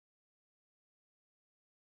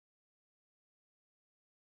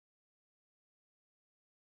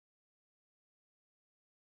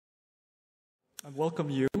I welcome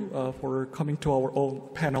you for coming to our own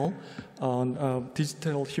panel on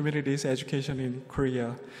Digital Humanities Education in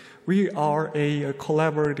Korea. We are a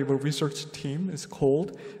collaborative research team. It's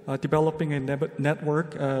called Developing a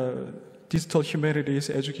Network Digital Humanities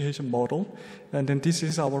Education Model. And then this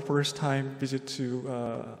is our first time visit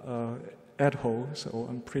to ADHO, so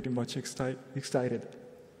I'm pretty much excited.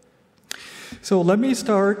 So let me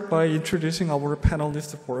start by introducing our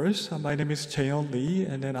panelists first. My name is Jae-Yon Lee,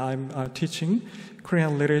 and then I'm teaching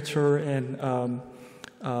Korean literature and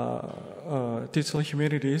digital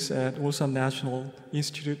humanities at Ulsan National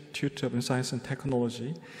Institute of Science and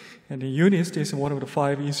Technology. And UNIST is one of the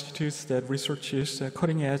 5 institutes that researches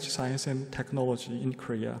cutting-edge science and technology in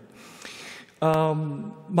Korea.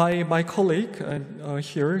 My colleague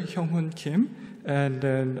here, Hyonghun Kim, and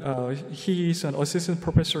then he is an assistant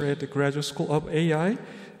professor at the Graduate School of AI,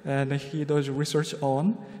 and he does research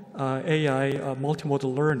on AI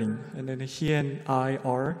multimodal learning. And then he and I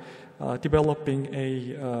are developing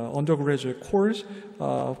a undergraduate course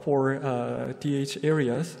for DH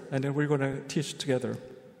areas, and then we're going to teach together.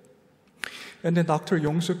 And then Dr.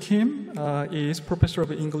 Yongsoo Kim is professor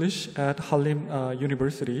of English at Hallym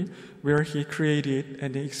University, where he created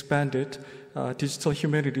and expanded Digital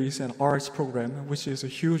Humanities and Arts program, which is a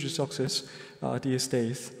huge success these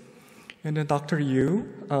days. And then Dr. Yu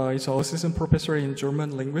is an assistant professor in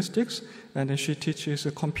German linguistics, and then she teaches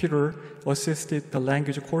computer-assisted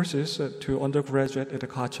language courses to undergraduate at the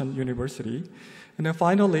Gachon University. And then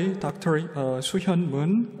finally, Dr. Soo-Hyun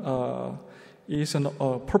Mun is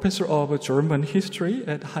a professor of German history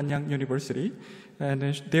at Hanyang University,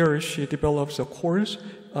 and there she develops a course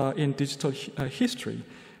in digital history.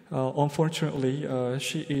 Unfortunately,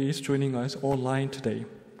 she is joining us online today.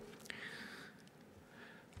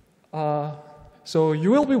 So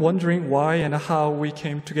you will be wondering why and how we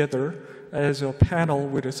came together as a panel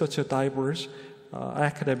with such a diverse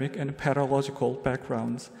academic and pedagogical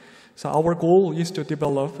backgrounds. So our goal is to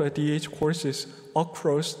develop DH courses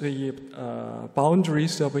across the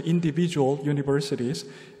boundaries of individual universities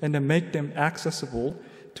and then make them accessible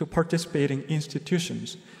to participating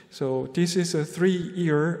institutions. So this is a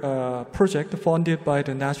 3-year project funded by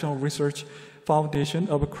the National Research Foundation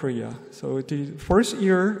of Korea. So the first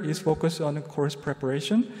year is focused on course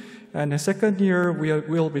preparation, and the second year we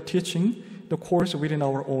will be teaching the course within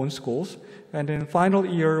our own schools, and then final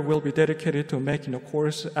year will be dedicated to making the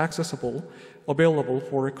course accessible, available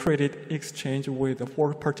for credit exchange with the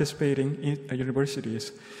 4 participating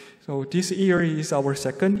universities. So this year is our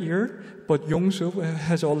second year, but Yongsoo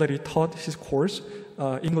has already taught his course,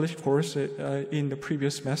 English course, in the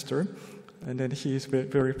previous semester, and then he is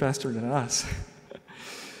very faster than us.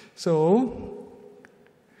 So,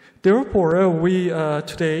 therefore, we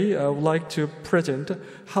today would like to present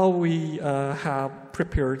how we have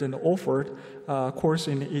prepared and offered a course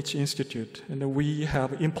in each institute. And we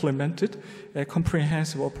have implemented a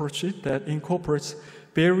comprehensive approach that incorporates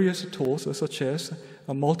various tools such as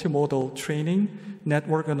multimodal training,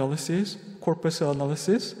 network analysis, corpus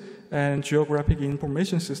analysis, and geographic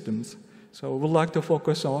information systems. So we'd like to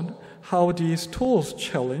focus on how these tools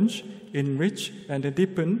challenge, enrich, and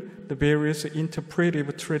deepen the various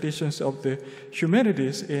interpretive traditions of the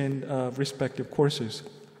humanities in respective courses.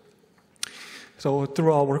 So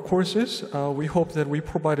through our courses, we hope that we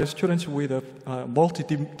provide students with a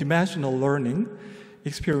multidimensional learning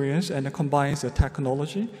experience and combines the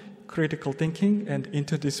technology, critical thinking, and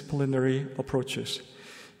interdisciplinary approaches.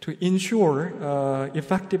 To ensure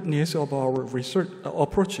effectiveness of our research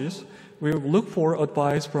approaches, we will look for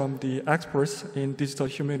advice from the experts in digital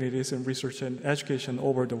humanities and research and education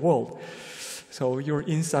over the world. So your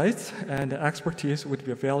insights and expertise would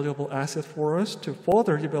be a valuable asset for us to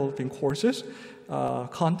further developing courses,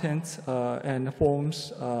 contents, and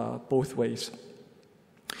forms both ways.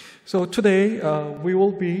 So today, we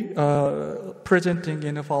will be presenting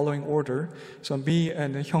in the following order. So me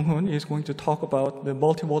and Hyonghun is going to talk about the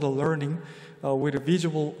multimodal learning with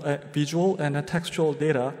visual and textual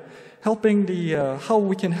data, helping how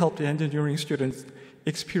we can help the engineering students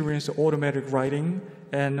experience automatic writing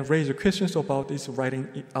and raise questions about these writing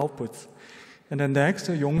outputs. And then next,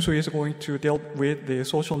 Yongsoo is going to deal with the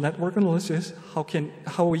social network analysis,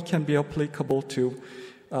 how we can be applicable to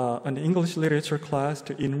an English literature class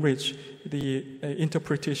to enrich the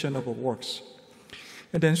interpretation of works.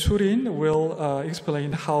 And then Su-Rin will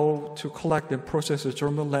explain how to collect and process the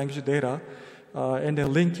German language data and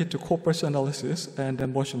then link it to corpus analysis and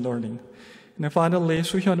then machine learning. And then finally,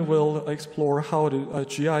 Soo-Hyun will explore how the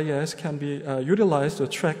GIS can be utilized to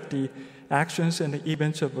track the actions and the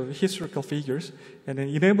events of historical figures and then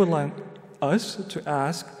enabling us to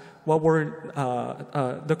ask what were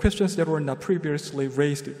the questions that were not previously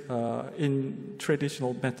raised in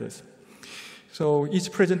traditional methods. So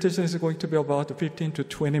each presentation is going to be about 15 to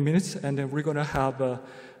 20 minutes, and then we're going to have a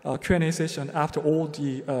Q&A session after all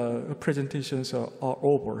the presentations are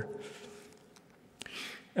over.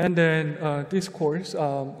 And then this course,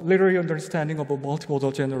 Literary Understanding of a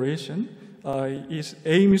Multimodal Generation,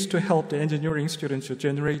 aims to help the engineering students to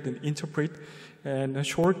generate and interpret and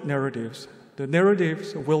short narratives. The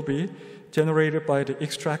narratives will be generated by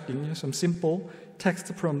extracting some simple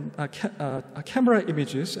text from camera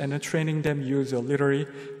images and training them use literary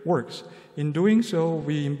works. In doing so,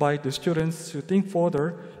 we invite the students to think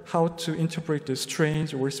further how to interpret the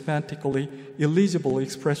strange or semantically illegible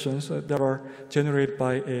expressions that are generated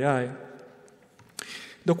by AI.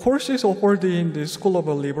 The course is offered in the School of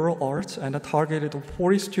Liberal Arts and targeted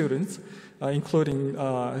 40 students, including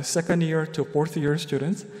second year to fourth year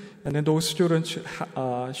students. And then those students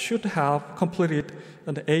should have completed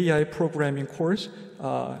an AI programming course.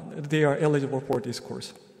 They are eligible for this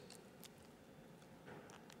course.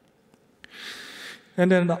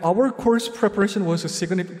 And then our course preparation was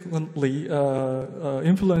significantly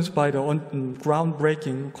influenced by the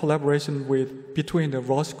groundbreaking collaboration between the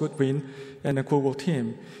Ross Goodwin and the Google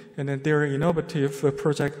team. And then their innovative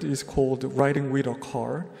project is called Writing with a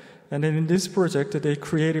Car. And then in this project, they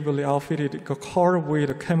creatively outfitted a car with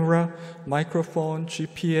a camera, microphone,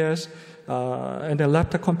 GPS, and a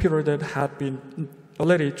laptop computer that had been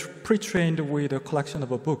already pre-trained with a collection of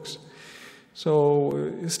books.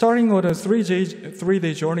 So starting on a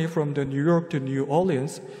three-day journey from New York to New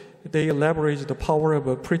Orleans, they leveraged the power of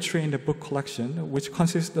a pre-trained book collection, which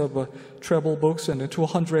consists of travel books and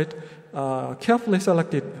 200 carefully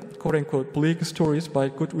selected, quote-unquote, bleak stories by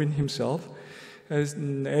Goodwin himself.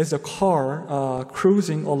 As a car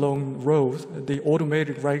cruising along roads, the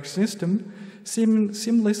automated writing system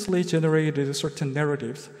seamlessly generated certain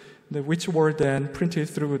narratives, which were then printed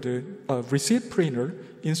through the receipt printer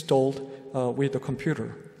installed with the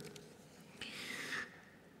computer.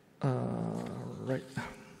 Right.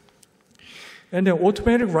 And the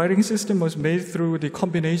automatic writing system was made through the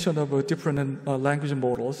combination of different language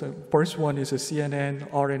models. First one is a CNN,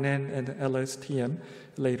 RNN, and LSTM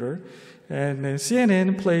later. And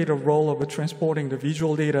CNN played a role of transporting the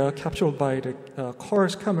visual data captured by the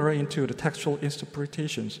car's camera into the textual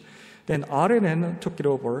interpretations. Then RNN took it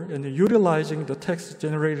over and utilizing the text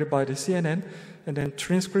generated by the CNN and then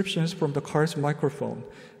transcriptions from the car's microphone.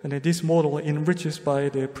 And then this model enriches by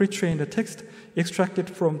the pre-trained text extracted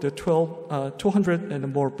from the 200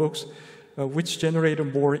 and more books, which generate a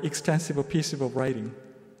more extensive piece of writing.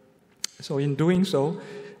 So in doing so,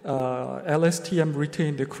 LSTM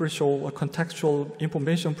retained the crucial contextual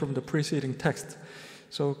information from the preceding text.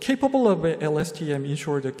 So capable of LSTM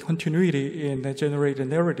ensured the continuity in the generated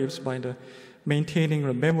narratives by maintaining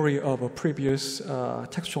the memory of previous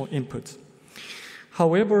textual inputs.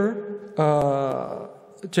 However,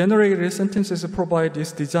 generated sentences provided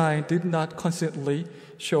this design did not consistently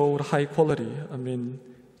show high quality. I mean,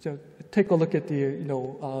 take a look at the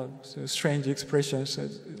strange expressions.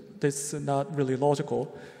 That's not really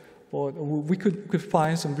logical. But we could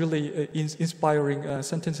find some really inspiring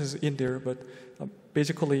sentences in there. But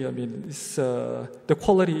basically, I mean, the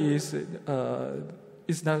quality is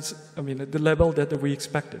not, I mean, the level that we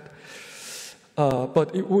expected.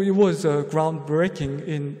 But it was groundbreaking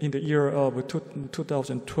in the year of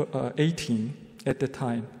 2018 at the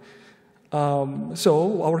time.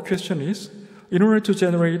 So our question is, in order to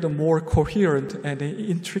generate a more coherent and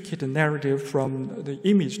intricate narrative from the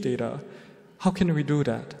image data, how can we do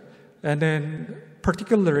that? And then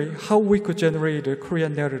particularly how we could generate a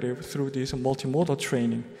Korean narrative through this multimodal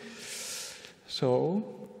training. So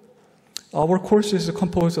our course is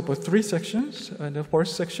composed of 3 sections. In the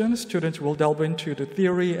first section, students will delve into the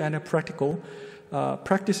theory and practical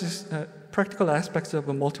aspects of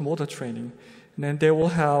multimodal training. And then they will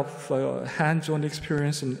have hands-on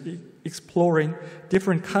experience in exploring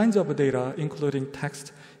different kinds of data, including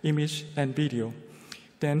text, image, and video.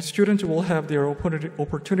 Then students will have their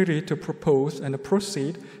opportunity to propose and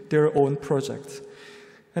proceed their own projects.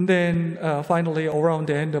 And then finally, around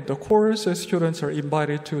the end of the course, students are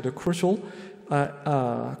invited to the crucial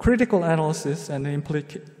critical analysis and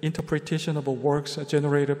interpretation of works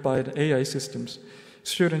generated by the AI systems.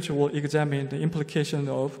 Students will examine the implication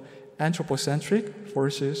of anthropocentric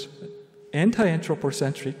versus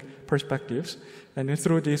anti-anthropocentric perspectives. And then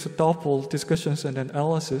through these thoughtful discussions and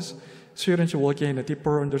analysis, students will gain a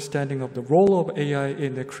deeper understanding of the role of AI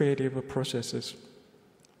in the creative processes.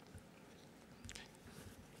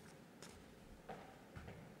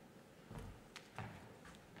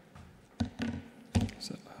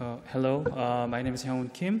 So, Hello, my name is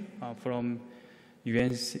Hyonghun Kim from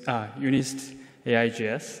UNIST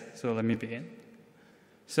AIGS. So let me begin.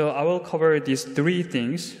 So I will cover these three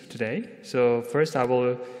things today. So first I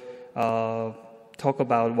will talk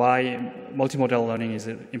about why multimodal learning is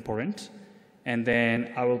important. And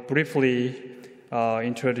then I will briefly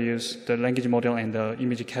introduce the language model and the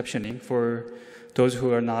image captioning for those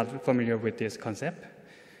who are not familiar with this concept.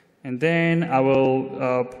 And then I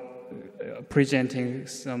will presenting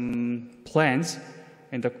some plans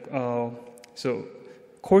and the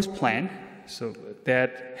course plan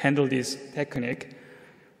that handle this technique.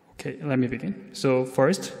 Okay, let me begin. So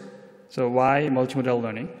first, why multimodal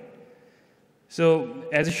learning? So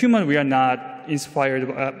as a human, we are not inspired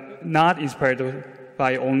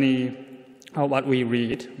by only what we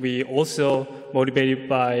read. We also motivated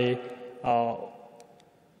by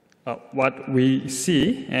what we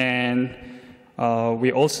see, and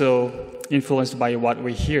we also influenced by what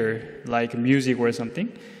we hear, like music or something.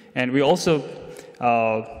 And we also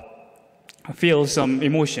feel some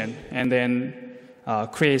emotion, and then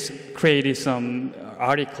created some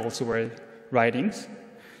articles or writings.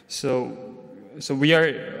 So we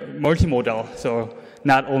are multimodal. So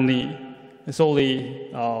not only solely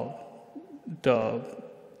the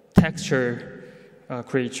texture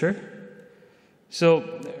creature. So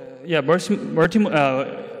yeah, machine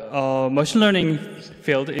learning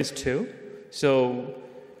field is two. So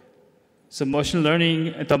machine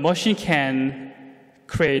learning, the machine can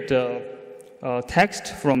create text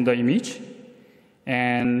from the image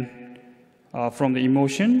and from the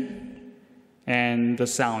emotion and the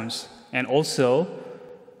sounds. And also,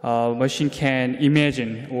 machine can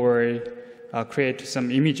imagine or create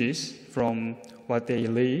some images from what they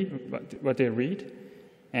read,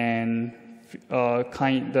 and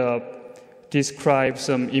kind of describe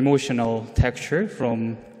some emotional texture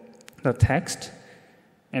from the text,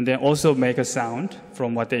 and then also make a sound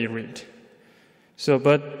from what they read. So,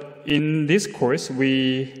 but in this course,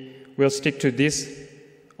 we will stick to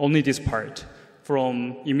only this part,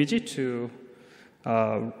 from image to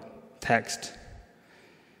text.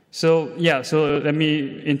 So yeah, so let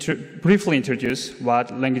me briefly introduce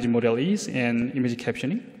what language model is and image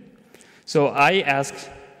captioning. So I asked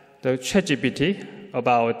the ChatGPT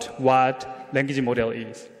about what language model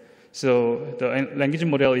is. So the language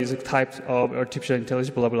model is a type of artificial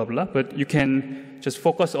intelligence, blah, blah, blah, but you can just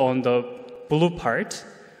focus on the blue part.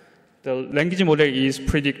 The language model is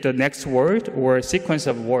predict the next word or sequence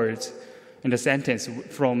of words in the sentence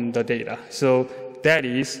from the data. So that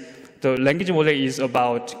is, the language model is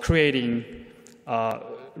about creating,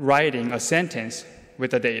 writing a sentence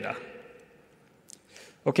with the data.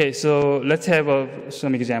 Okay, so let's have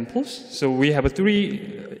some examples. So we have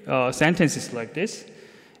three sentences like this,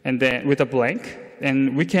 and then with a blank,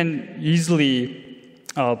 and we can easily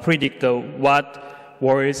predict what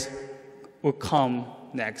words will come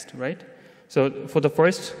next, right? So for the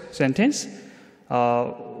first sentence,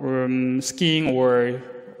 skiing or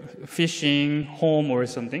fishing, home or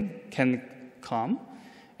something can come.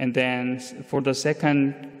 And then for the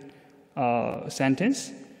second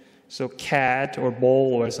sentence, so cat or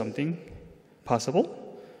ball or something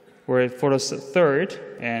possible. Or for the third,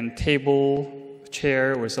 and table,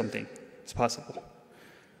 chair or something, it's possible.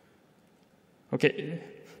 Okay,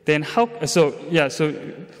 then so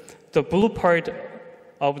the blue part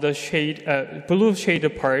of the shade, blue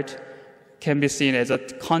shaded part can be seen as a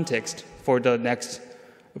context for the next,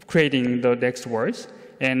 creating the next words.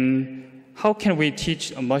 And how can we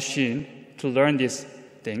teach a machine to learn these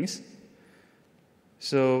things?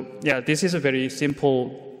 So yeah, this is a very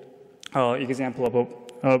simple example of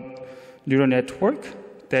a neural network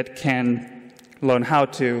that can learn how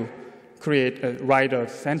to write a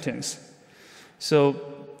sentence. So,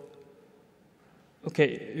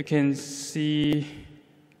 okay, you can see,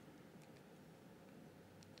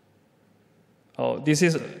 oh, this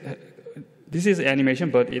is animation,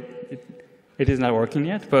 but it is not working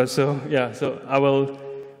yet. But so yeah, so I will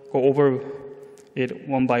go over it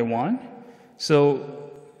one by one.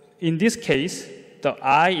 So in this case, the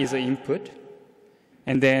I is the input,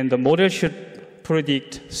 and then the model should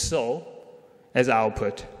predict so as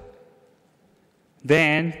output.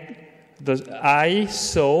 Then the I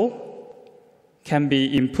so can be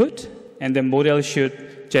input, and the model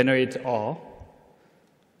should generate all.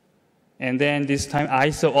 And then this time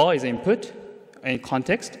I so all is input in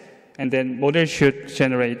context, and then model should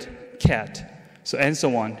generate cat, so and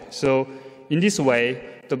so on. So in this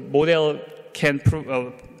way, the model can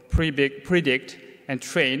predict and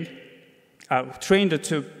trained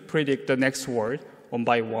to predict the next word one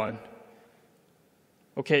by one.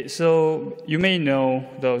 Okay, so you may know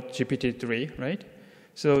the GPT-3, right?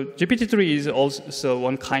 So GPT-3 is also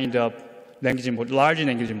one kind of large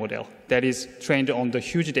language model that is trained on the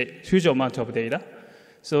huge amount of data.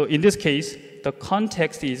 So in this case, the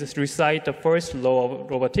context is recite the first law of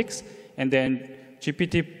robotics, and then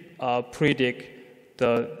GPT predict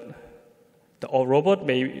the robot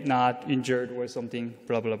may not injured or something,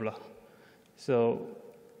 blah, blah, blah. So,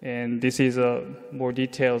 and this is a more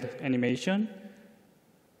detailed animation.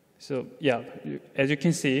 So yeah, as you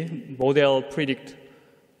can see, model predict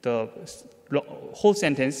the whole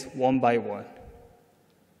sentence one by one.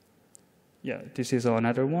 Yeah, this is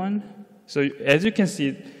another one. So as you can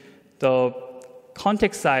see, the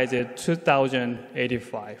context size is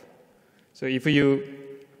 2085. So if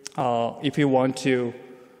you want to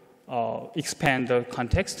expand the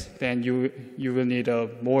context, then you will need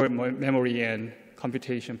more memory and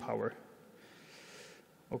computation power.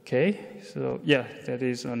 Okay, so yeah, that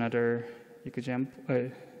is another example,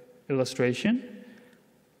 illustration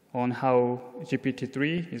on how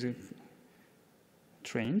GPT-3 is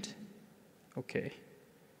trained. Okay.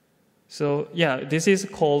 So yeah, this is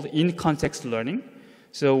called in-context learning.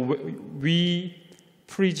 So we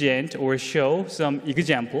present or show some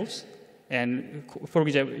examples. And for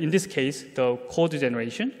example, in this case, the code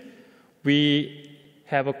generation, we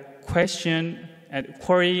have a question and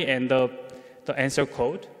query and the answer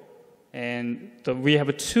code. And we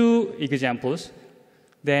have two examples.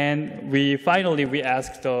 Then we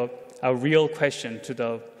ask a real question to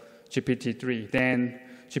the GPT-3. Then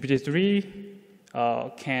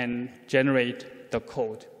GPT-3 can generate the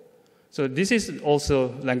code. So this is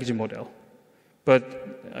also language model.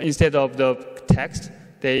 But instead of the text,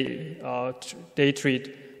 they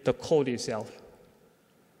treat the code itself.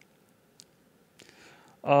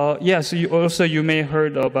 Yeah, so you may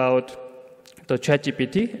heard about the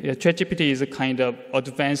ChatGPT. ChatGPT is a kind of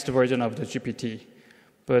advanced version of the GPT.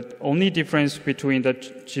 But only difference between the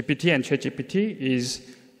GPT and ChatGPT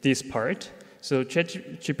is this part. So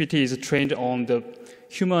ChatGPT is trained on the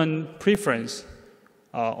human preference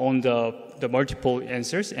on the multiple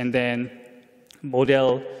answers, and then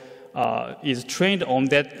model is trained on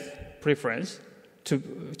that preference to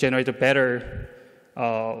generate a better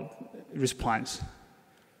response.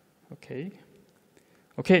 Okay.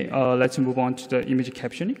 Okay, let's move on to the image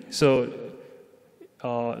captioning. So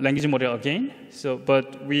language model again. So,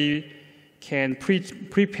 but we can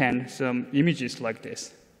prepend some images like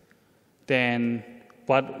this. Then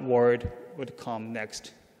what word would come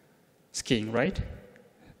next? Skiing, right?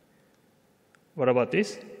 What about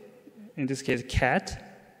this? In this case,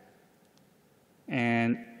 cat.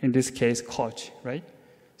 And in this case, coach, right?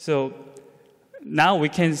 So now we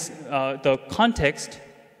can, the context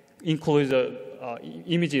includes the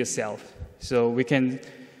image itself. So we can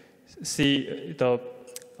see the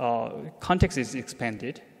context is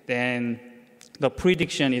expanded, then the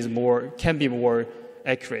prediction is can be more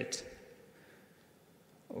accurate.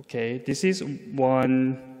 Okay, this is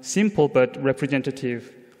one simple but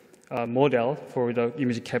representative model for the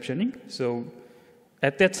image captioning. So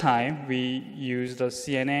at that time, we used the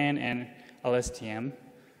CNN and LSTM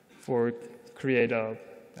for create a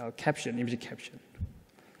caption, image caption.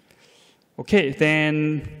 Okay,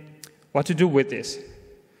 then what to do with this?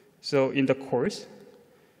 So in the course,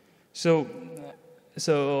 so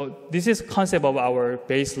this is concept of our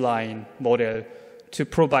baseline model to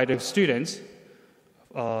provide the students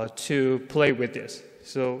to play with this.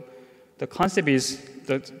 So the concept is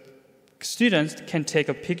that students can take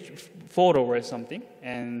a photo or something,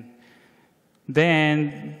 and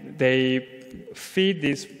then they feed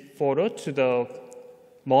this photo to the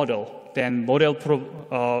model. Then model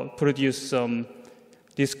produce some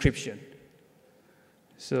description.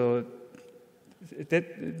 So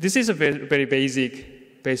this is a very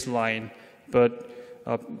basic baseline, but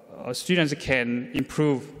students can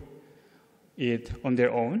improve it on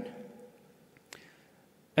their own.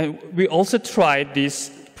 And we also tried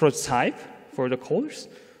this prototype for the course.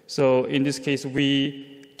 So in this case,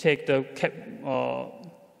 we take the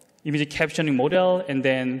image captioning model and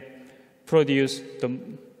then produce the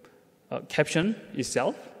caption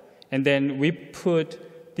itself. And then we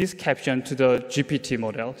put this caption to the GPT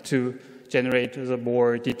model to generate the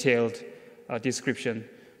more detailed description.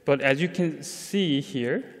 But as you can see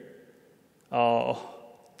here,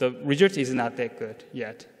 the result is not that good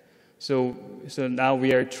yet. So now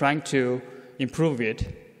we are trying to improve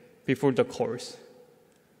it before the course.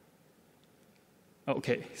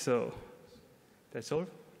 Okay, so that's all.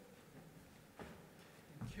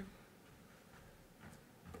 Thank you.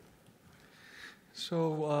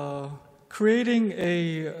 So creating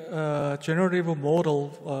a generative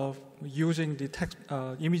model of using the text,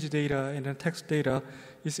 image data and the text data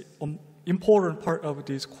is important part of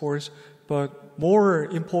this course, but more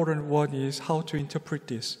important one is how to interpret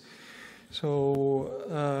this.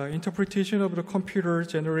 So interpretation of the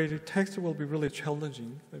computer-generated text will be really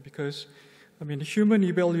challenging because, I mean, human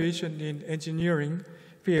evaluation in engineering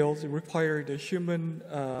fields require the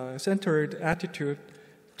human-centered attitude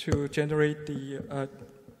to generate the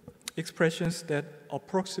expressions that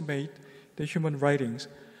approximate the human writings.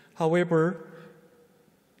 However,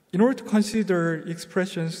 in order to consider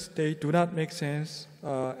expressions they do not make sense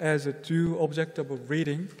as a due object of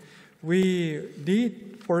reading, we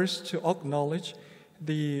need first to acknowledge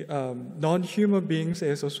the non-human beings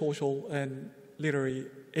as a social and literary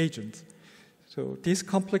agents. So this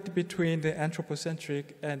conflict between the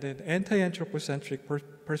anthropocentric and the anti-anthropocentric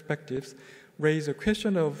perspectives raise a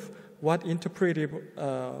question of what interpretive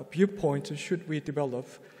viewpoints should we develop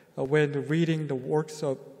when reading the works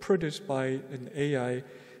produced by an AI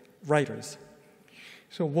writers.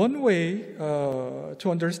 So one way to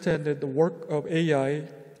understand the work of AI,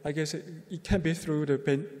 I guess it can be through the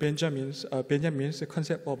Benjamin's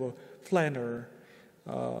concept of a flanner,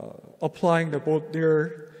 applying both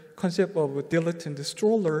their concept of a dilettante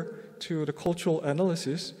stroller to the cultural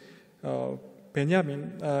analysis.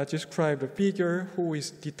 Benjamin described a figure who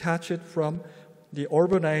is detached from the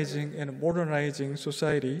urbanizing and modernizing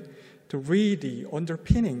society to read the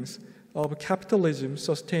underpinnings of capitalism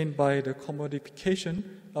sustained by the commodification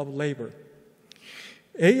of labor.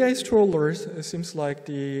 AI strollers seems like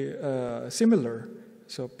the similar,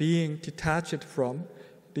 so being detached from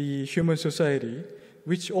the human society,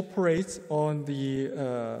 which operates on the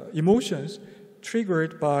emotions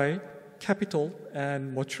triggered by capital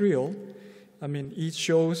and material. I mean, it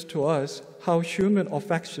shows to us how human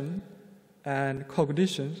affection and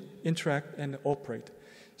cognition interact and operate.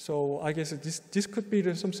 So I guess this could be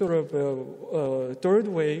some sort of third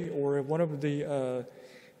way or one of the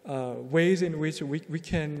ways in which we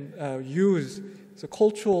can use the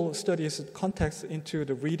cultural studies context into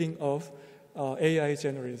the reading of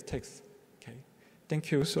AI-generated text. Okay,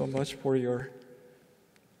 thank you so much for your.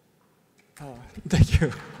 Thank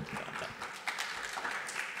you.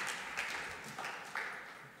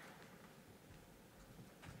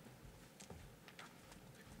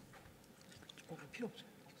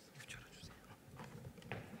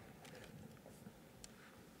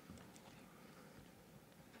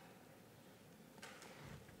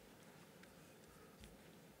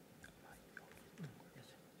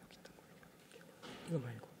 이거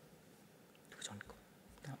말고 그 전 거.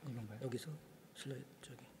 이건가요? 여기서 슬라이드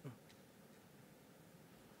저기.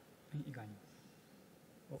 이거 아니고.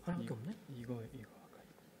 하나밖에 없네? 이거 아까 이거.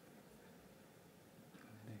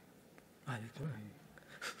 네. 아 여기구나. 네.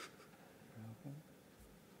 그리고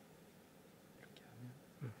이렇게 하면.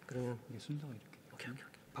 그러면 이게 순서가 이렇게. 오케이.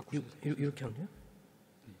 바꾸셔도 돼요. 이렇게 하면 돼요?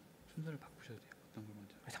 네. 순서를 바꾸셔도 돼요. 어떤 걸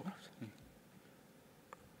먼저. 상관없어. 네.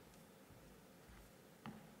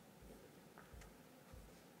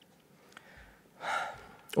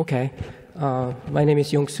 Okay, my name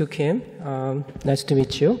is Yongsoo Kim. Nice to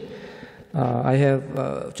meet you. I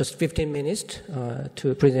have just 15 minutes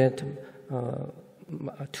to present,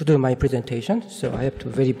 to do my presentation, so I have to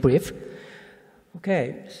be very brief.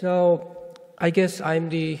 Okay, so I guess I'm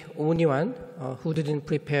the only one who didn't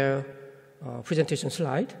prepare a presentation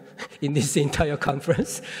slide in this entire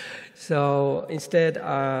conference. So instead,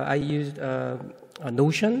 I used a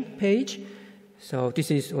Notion page. So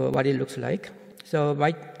this is what it looks like. So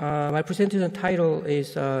my presentation title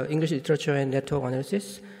is English Literature and Network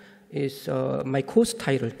Analysis. Is my course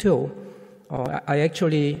title too. I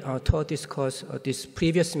actually taught this course this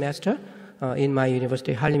previous semester in my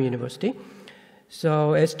university, Hallym University.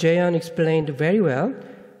 So as Jae-Yon explained very well,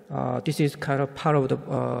 this is kind of part of the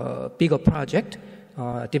bigger project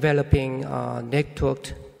developing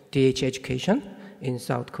networked DH education in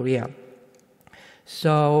South Korea.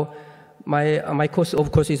 So my course,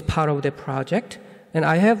 of course, is part of the project, and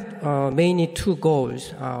I have mainly two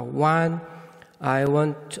goals. One, I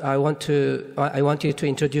wanted to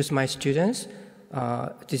introduce my students,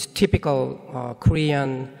 these typical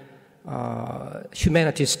Korean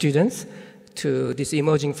humanities students, to this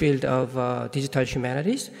emerging field of digital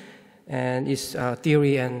humanities and its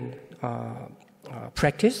theory and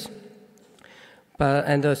practice.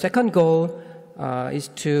 And the second goal is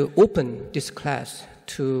to open this class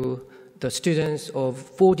to the students of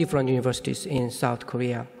 4 different universities in South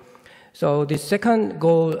Korea. So the second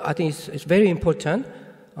goal, I think, is very important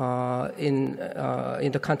in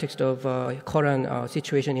the context of current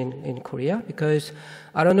situation in Korea, because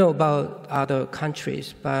I don't know about other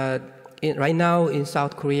countries, but right now in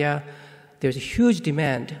South Korea, there's a huge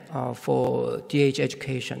demand for DH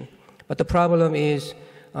education. But the problem is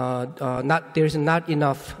there is not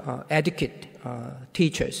enough adequate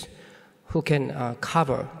teachers who can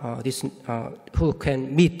cover who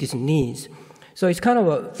can meet these needs. So it's kind of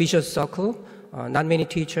a vicious circle. Not many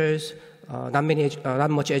teachers, not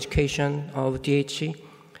much education of DHE.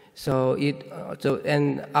 So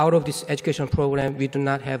and out of this education program, we do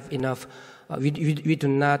not have enough. We do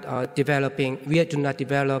not develop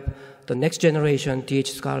the next generation DH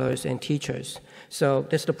scholars and teachers. So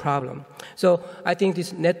that's the problem. So I think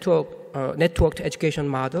this networked education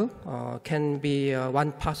model can be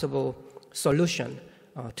one possible solution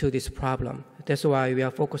to this problem. That's why we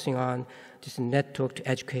are focusing on this networked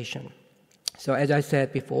education. So as I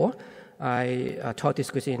said before, I taught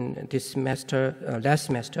this course in this semester, last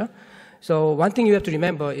semester. So one thing you have to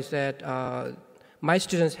remember is that my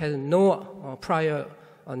students had no prior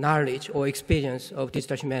knowledge or experience of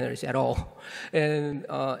digital humanities at all. And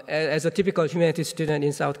as a typical humanities student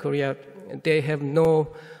in South Korea, they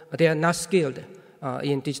are not skilled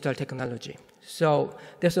in digital technology. So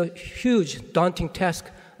there's a huge daunting task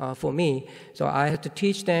for me. So I have to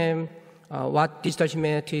teach them what digital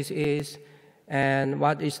humanities is and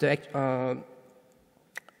what is the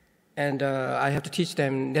I have to teach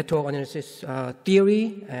them network analysis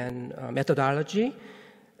theory and methodology,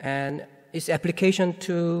 and its application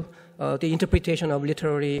to the interpretation of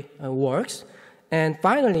literary works. And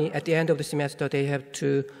finally, at the end of the semester, they have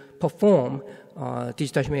to perform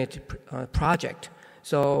digital humanities project.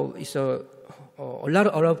 So it's a lot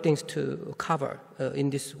of things to cover in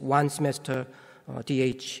this one semester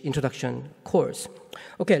DH introduction course.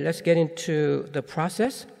 Okay, let's get into the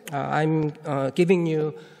process. I'm giving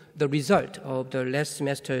you the result of the last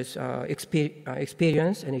semester's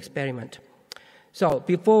experience and experiment. So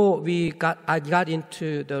before I got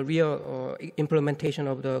into the real implementation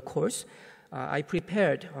of the course, I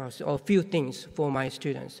prepared a few things for my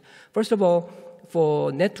students. First of all,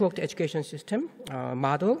 for networked education system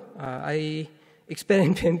model, I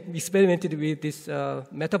experimented with this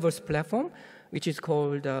metaverse platform, which is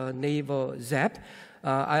called Naver Zap.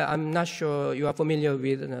 I'm not sure you are familiar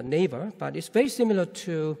with Naver, but it's very similar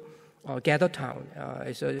to GatherTown.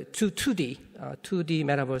 It's a 2D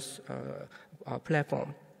metaverse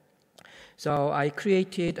platform. So I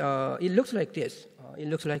created, it looks like this.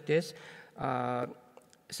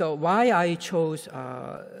 So why I chose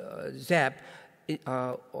Zap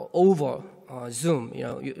over Zoom,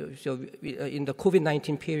 so in the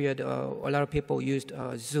COVID-19 period, a lot of people used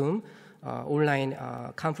Zoom, online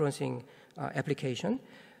conferencing application,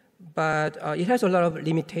 but it has a lot of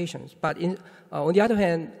limitations. But on the other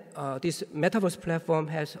hand, this metaverse platform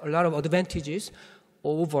has a lot of advantages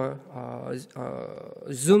over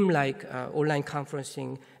Zoom-like online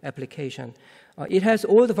conferencing application. It has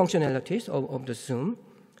all the functionalities of the Zoom,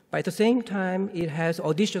 but at the same time, it has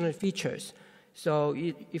additional features. So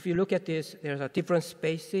if you look at this, there are different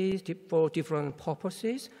spaces for different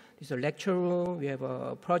purposes. There's a lecture room, we have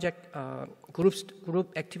a project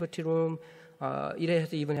group activity room, it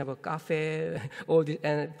has even have a cafe,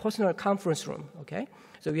 and personal conference room, okay?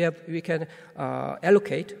 So we can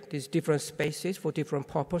allocate these different spaces for different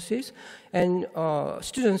purposes, and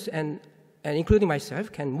students and including myself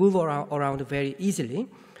can move around very easily.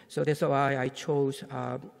 So that's why I chose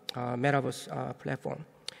Metaverse platform.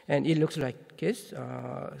 And it looks like this.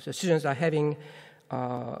 So students are having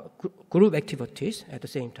group activities at the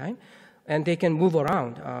same time, and they can move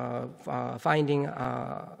around, finding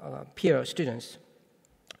peer students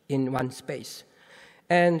in one space.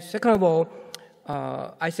 And second of all,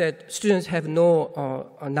 I said students have no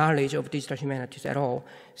knowledge of digital humanities at all.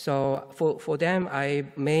 So for them, I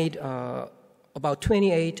made about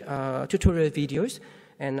 28 tutorial videos,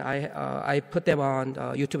 and I put them on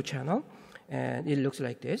the YouTube channel. And it looks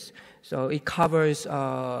like this. So it covers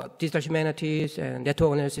digital humanities and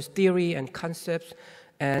network analysis theory and concepts.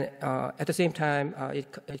 And at the same time,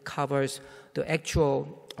 it covers the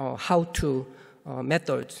actual how-to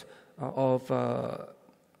methods of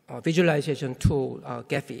visualization tool,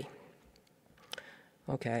 Gephi.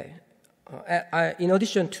 Okay. In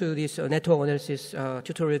addition to these network analysis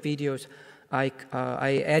tutorial videos, I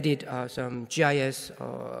added some GIS,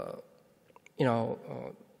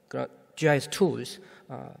 GIS tools,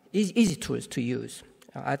 easy tools to use.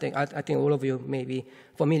 I think all of you may be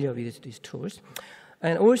familiar with these tools.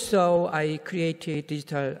 And also, I created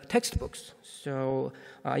digital textbooks. So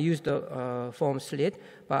I used the form Slit,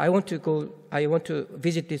 but I want to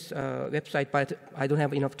visit this website, but I don't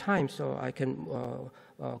have enough time, so I can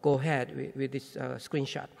go ahead with this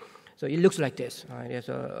screenshot. So it looks like this. There's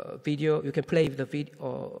a video. You can play the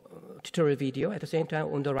tutorial video. At the same time,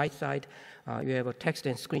 on the right side, you have a text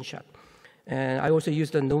and screenshot. And I also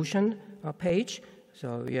used the Notion page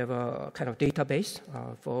So we have a kind of database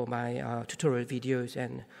for my tutorial videos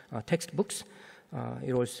and textbooks.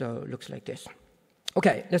 It also looks like this.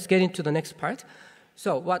 Okay, let's get into the next part.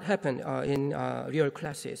 So what happened in real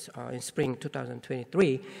classes in spring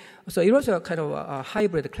 2023? So it was a kind of a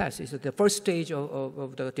hybrid class. It's the first stage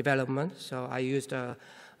of the development. So I used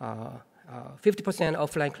 50%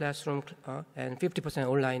 offline classroom and 50%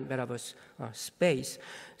 online metaverse space.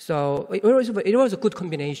 So it was a good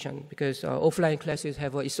combination because offline classes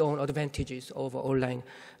have its own advantages over online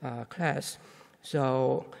class.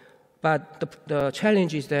 So, but the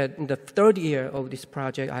challenge is that in the third year of this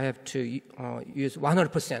project, I have to use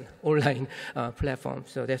 100% online platform.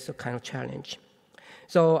 So that's a kind of challenge.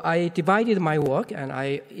 So I divided my work, and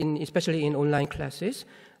especially in online classes,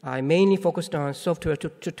 I mainly focused on software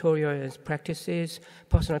tutorials, practices,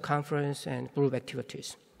 personal conference, and group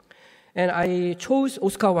activities. And I chose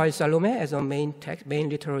Oscar Wilde's Salome as a main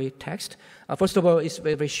literary text. First of all, it's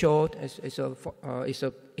very short. It's an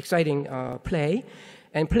exciting play,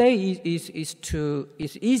 and play is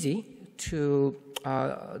easy to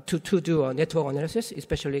do a network analysis,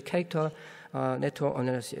 especially character network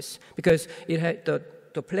analysis, because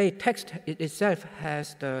the play text itself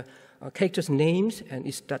has the characters' names and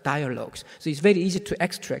it's the dialogues. So it's very easy to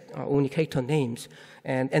extract only character names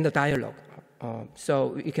and the dialogue.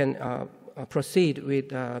 So you can proceed with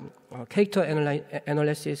character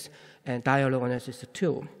analysis and dialogue analysis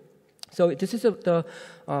too. So this is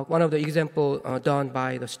one of the examples done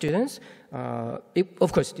by the students.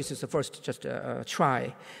 Of course, this is the first just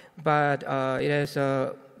try, but it has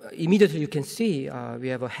immediately you can see we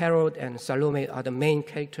have a Harold and Salome are the main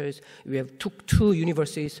characters. We have two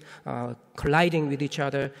universes colliding with each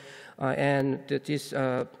other, and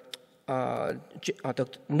the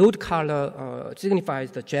node color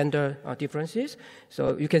signifies the gender differences.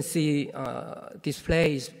 So you can see this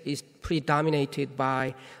play is predominated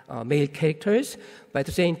by male characters, but at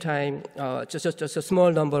the same time, just a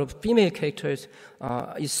small number of female characters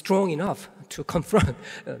is strong enough to confront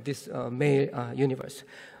this male universe.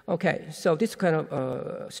 Okay, so this kind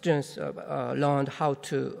of students learned how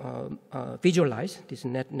to visualize this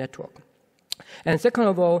network. And second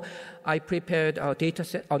of all, I prepared a data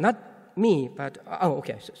set, not me, but,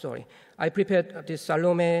 sorry. I prepared this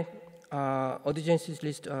Salome audiences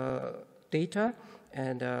list data,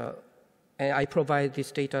 and I provide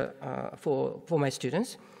this data for my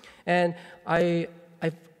students. And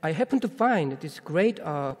I happened to find this great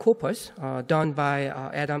corpus done by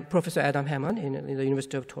Professor Adam Hammond in the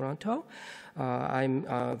University of Toronto. I'm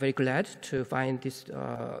very glad to find this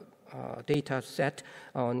data set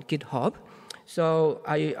on GitHub. So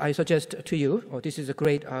I suggest to you, this is a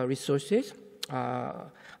great resources.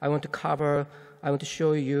 I want to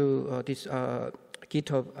show you this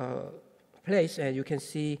GitHub place, and you can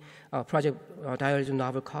see project dialogue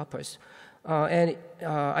novel corpus. And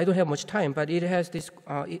I don't have much time, but it has this.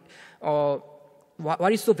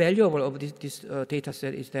 What is so valuable of this data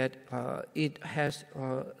set is that it has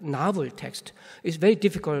novel text. It's very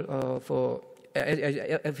difficult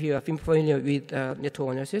if you are familiar with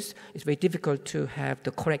network analysis, it's very difficult to have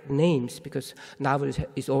the correct names because novel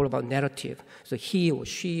is all about narrative. So he or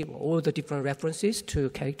she, all the different references to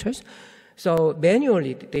characters. So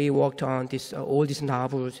manually, they worked on all these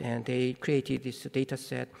novels, and they created this data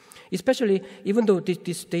set. Especially, even though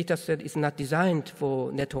this data set is not designed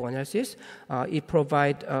for network analysis, it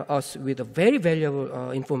provides us with a very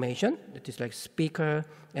valuable information that is like speaker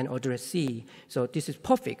and addressee. So this is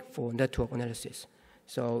perfect for network analysis.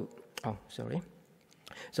 So,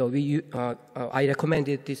 So I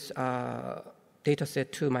recommended this data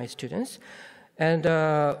set to my students, and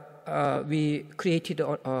we created,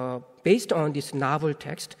 based on this novel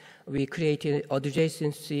text, we created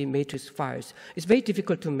adjacency matrix files. It's very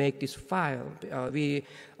difficult to make this file.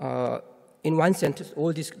 In one sentence,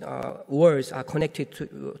 all these words are connected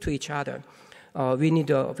to each other. We need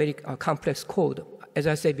a very complex code. As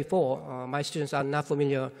I said before, my students are not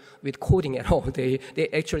familiar with coding at all. They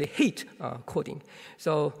actually hate coding.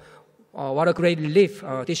 So what a great relief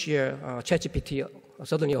this year, ChatGPT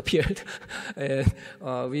suddenly appeared. And,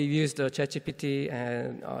 we used ChatGPT,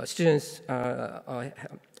 and students,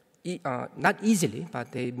 not easily,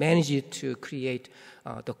 but they managed to create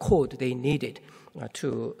the code they needed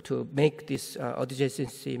to make this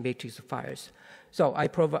adjacency matrix files. So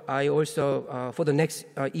I also, for the next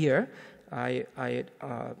year, I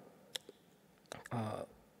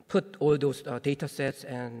put all those data sets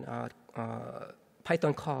and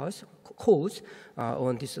Python codes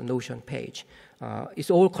on this Notion page. It's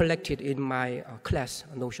all collected in my class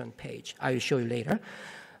Notion page. I will show you later.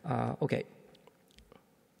 Okay.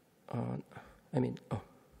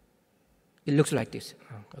 It looks like this,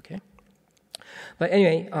 okay? But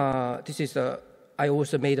anyway, this is I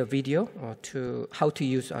also made a video to how to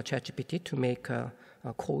use ChatGPT to make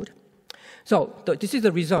code. So this is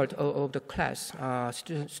the result of the class,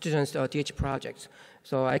 students' DH projects.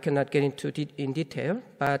 So I cannot get into in detail,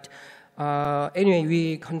 but anyway,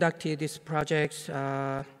 we conducted these projects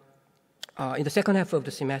in the second half of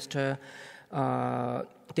the semester.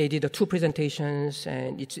 They did 2 presentations,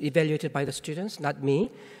 and it's evaluated by the students, not me.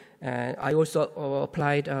 And I also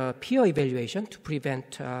applied peer evaluation to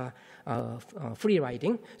prevent free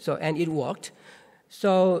riding. So, and it worked.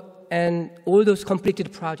 So, and all those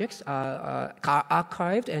completed projects are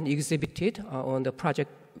archived and exhibited on the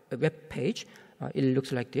project web page. It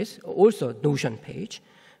looks like this. Also, Notion page.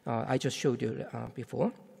 I just showed you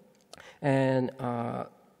before. And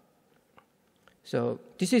so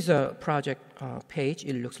this is a project page.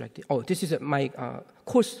 It looks like this. Oh, this is my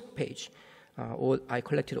course page. I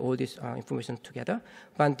collected all this information together.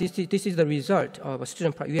 But this is the result of a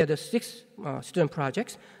student project. We had 6 student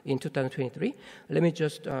projects in 2023. Let me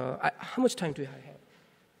just, how much time do I have?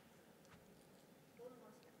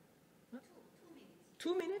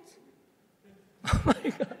 2 minutes? Oh my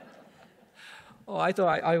God. Oh, I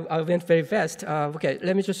thought I went very fast. Okay,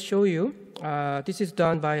 let me just show you. This is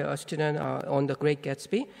done by a student on the Great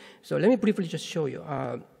Gatsby. So let me briefly just show you.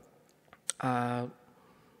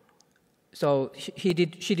 So she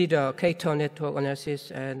did a character network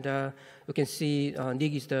analysis, and you can see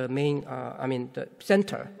Nick is the main, the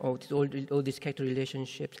center of all these character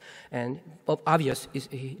relationships, and obvious is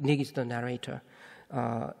Nick is the narrator.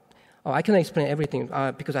 I cannot explain everything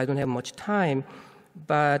because I don't have much time,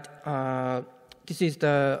 but this is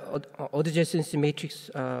the adjacency matrix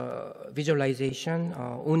visualization,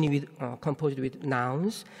 only composed with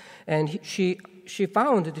nouns, and she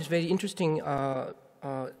found this very interesting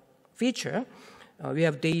feature. We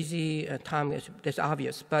have Daisy, Tom, that's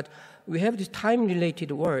obvious, but we have these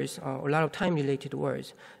time-related words, a lot of time-related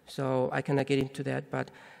words. So I cannot get into that, but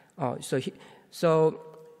so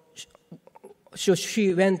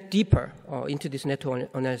she went deeper into this network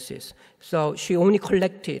analysis. So she only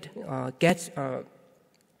collected what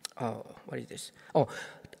is this? Oh,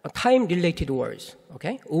 time-related words.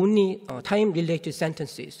 Okay, only time-related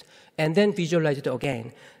sentences, and then visualized it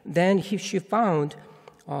again. Then she found.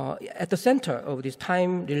 At the center of this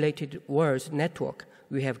time-related words network,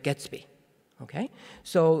 we have Gatsby. Okay,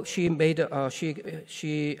 so she made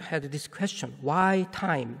she had this question: why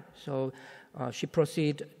time? So she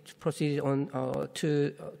proceeded on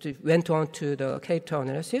went on to the character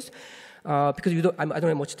analysis because I don't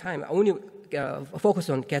have much time. I only focus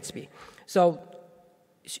on Gatsby. So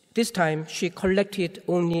this time she collected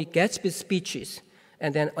only Gatsby speeches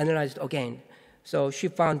and then analyzed again. So she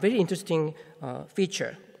found very interesting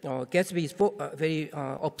feature. Gatsby is very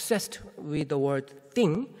obsessed with the word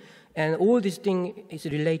thing, and all this thing is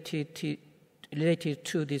related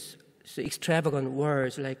to this extravagant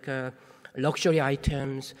words like luxury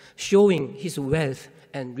items, showing his wealth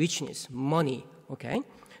and richness, money. Okay,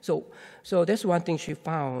 so that's one thing she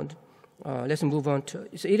found. Let's move on to.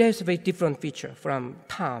 So it has a very different feature from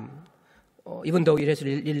Tom, even though it is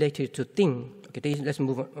related to thing. Okay, let's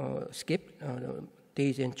move on. Skip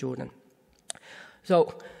Daisy and Jordan.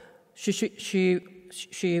 So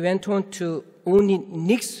she went on to only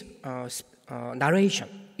Nick's narration,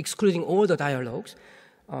 excluding all the dialogues.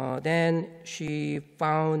 Then she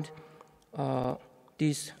found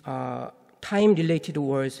these time-related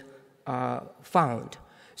words found.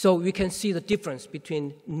 So we can see the difference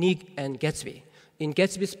between Nick and Gatsby. In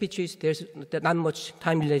Gatsby's speeches, there's not much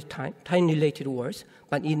time-related words,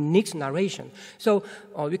 but in Nick's narration. So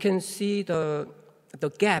we can see the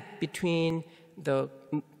gap between the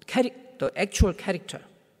actual character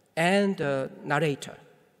and the narrator.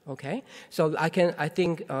 Okay, so I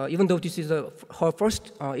think even though this is her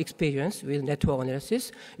first experience with network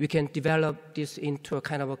analysis, we can develop this into a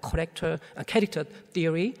kind of a character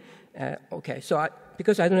theory. Okay, so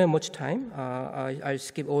because I don't have much time, I'll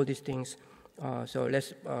skip all these things. So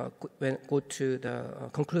let's go to the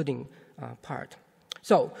concluding part.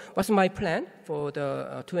 So what's my plan for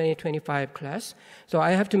the 2025 class? So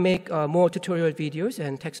I have to make more tutorial videos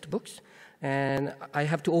and textbooks, and I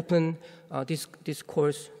have to open this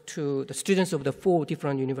course to the students of the 4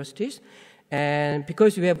 different universities. And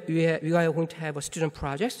because we are going to have a student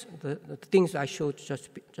projects, the things I showed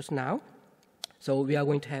just now. So we are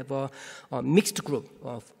going to have a mixed group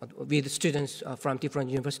with students from different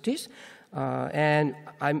universities, and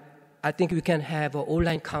I think we can have an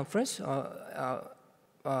online conference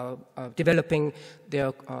developing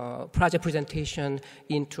their project presentation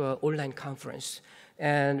into an online conference.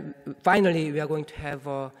 And finally, we are going to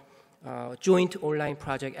have joint online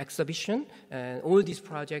project exhibition, and all these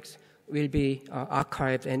projects will be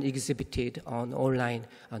archived and exhibited on online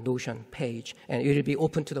Notion page, and it will be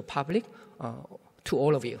open to the public, to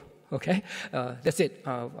all of you. Okay, that's it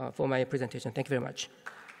for my presentation. Thank you very much.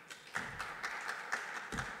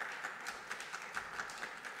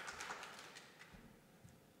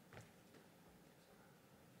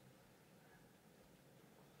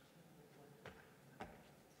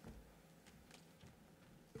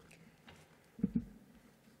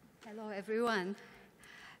 Hello, everyone.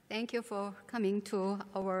 Thank you for coming to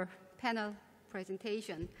our panel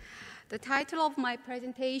presentation. The title of my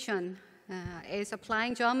presentation is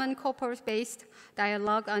Applying German Corpus-Based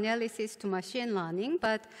Dialogue Analysis to Machine Learning,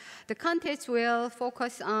 but the content will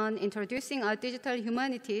focus on introducing a digital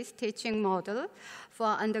humanities teaching model for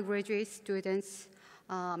undergraduate students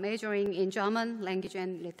majoring in German language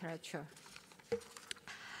and literature.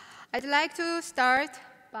 I'd like to start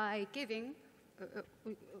by giving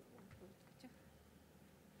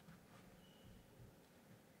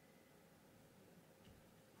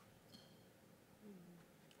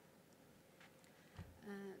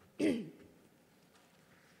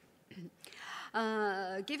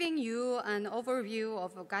giving you an overview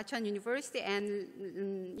of Gachon University and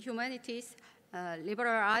Humanities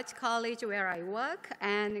Liberal Arts College where I work,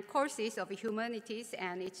 and courses of humanities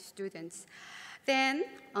and its students. Then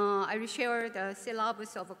I will share the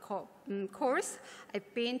syllabus of a course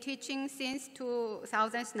I've been teaching since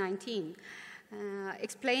 2019,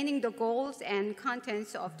 explaining the goals and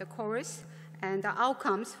contents of the course and the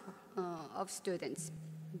outcomes of students.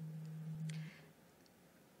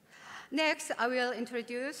 Next, I will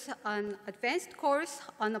introduce an advanced course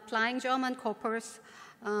on applying German corpora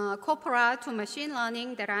to machine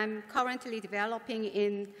learning that I'm currently developing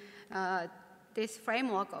in this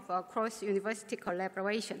framework of cross-university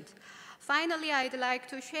collaborations. Finally, I'd like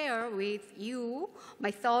to share with you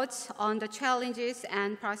my thoughts on the challenges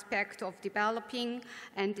and prospects of developing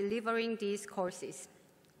and delivering these courses.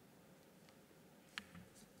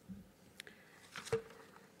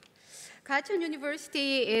 Gachon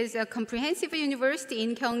University is a comprehensive university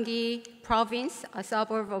in Gyeonggi Province, a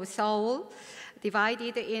suburb of Seoul,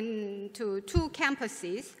 divided into two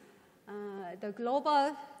campuses. The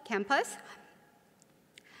global campus,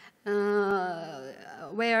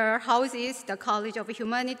 where houses the College of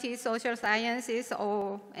Humanities, Social Sciences,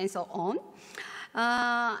 and so on.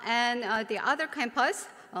 And the other campus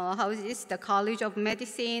houses the College of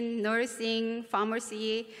Medicine, Nursing,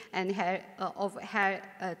 Pharmacy, and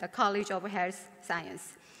the College of Health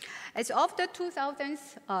Science. As of the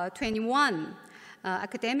 2021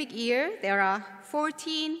 academic year, there are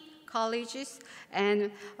 14 colleges and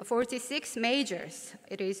 46 majors.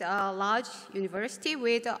 It is a large university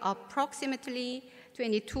with approximately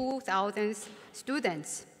 22,000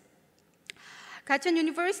 students. Gachon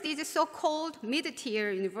University is a so-called mid-tier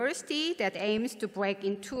university that aims to break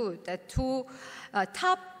into the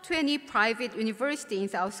top 20 private universities in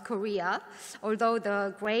South Korea, although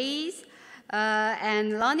the grades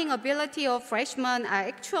and learning ability of freshmen are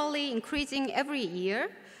actually increasing every year.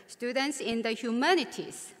 Students in the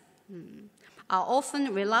humanities are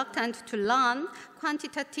often reluctant to learn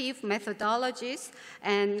quantitative methodologies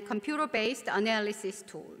and computer-based analysis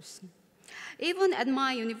tools. Even at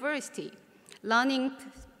my university, learning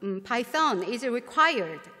Python is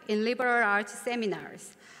required in liberal arts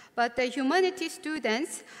seminars, but the humanities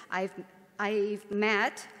students I've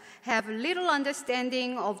met have little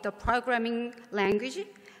understanding of the programming language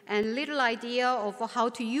and little idea of how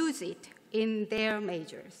to use it in their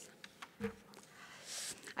majors.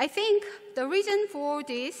 I think the reason for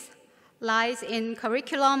this lies in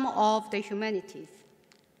curriculum of the humanities.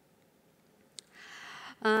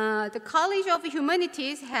 The College of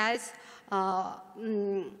Humanities has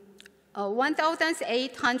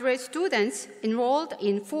 1,800 students enrolled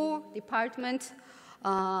in 4 departments,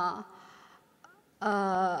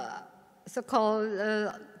 so-called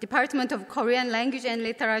Department of Korean Language and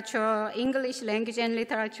Literature, English Language and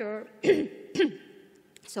Literature,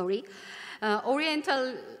 sorry,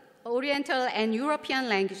 Oriental and European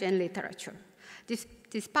Language and Literature.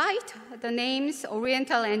 Despite the names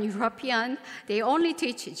Oriental and European, they only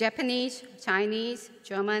teach Japanese, Chinese,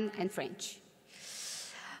 German, and French.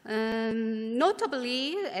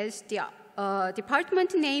 Notably, as the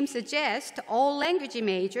department name suggests, all language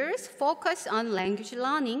majors focus on language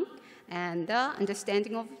learning and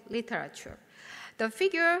understanding of literature. The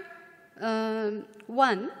figure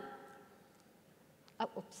 1,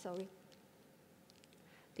 sorry,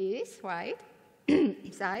 this, right,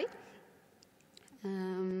 side.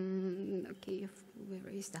 okay,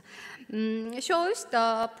 where is that? Shows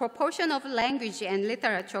the proportion of language and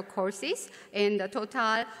literature courses in the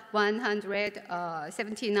total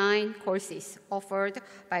 179 courses offered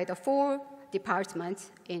by the 4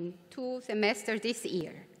 departments in 2 semesters this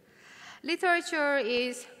year. Literature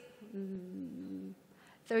is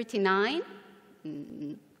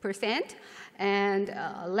 39%, and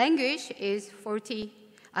language is 34%,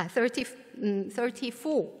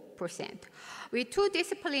 with 2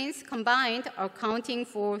 disciplines combined accounting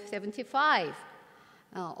for 75%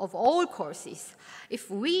 of all courses.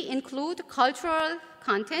 If we include cultural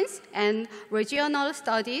contents and regional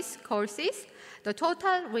studies courses, the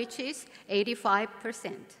total reaches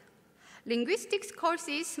 85%. Linguistics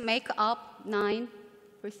courses make up 9%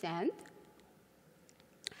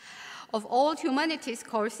 of all humanities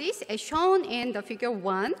courses, as shown in the figure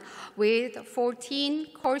 1, with 14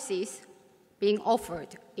 courses being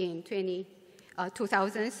offered in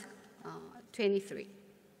 2023.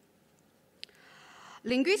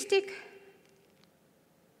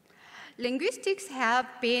 Linguistics have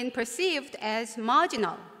been perceived as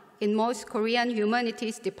marginal in most Korean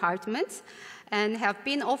humanities departments and have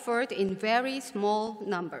been offered in very small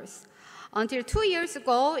numbers. Until 2 years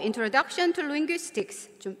ago, Introduction to Linguistics,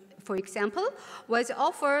 for example, was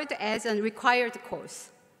offered as a required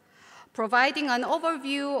course, providing an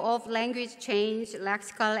overview of language change,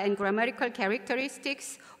 lexical and grammatical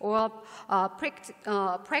characteristics, or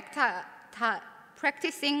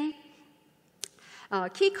practicing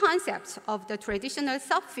key concepts of the traditional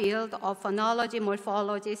subfield of phonology,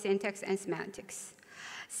 morphology, syntax, and semantics.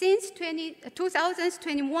 Since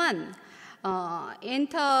 2021,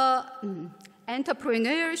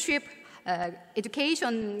 entrepreneurship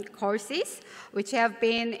education courses, which have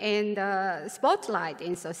been in the spotlight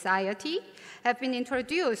in society, have been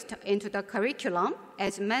introduced into the curriculum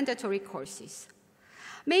as mandatory courses,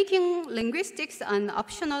 making linguistics an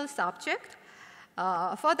optional subject,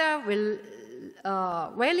 further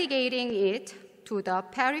relegating it to the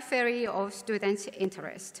periphery of students'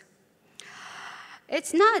 interest.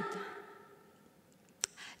 It's not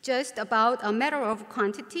just about a matter of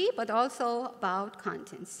quantity, but also about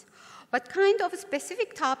contents. What kind of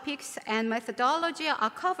specific topics and methodology are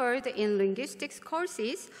covered in linguistics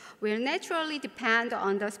courses will naturally depend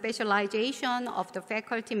on the specialization of the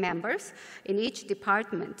faculty members in each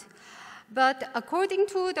department. But according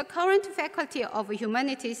to the current faculty of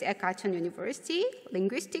humanities at Gachon University,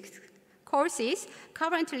 linguistics courses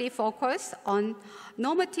currently focus on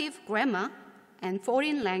normative grammar and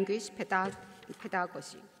foreign language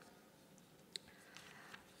pedagogy.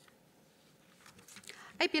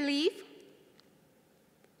 I believe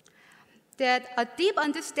that a deep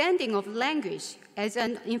understanding of language as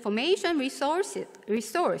an information resource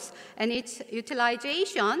and its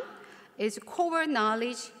utilization is core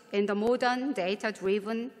knowledge in the modern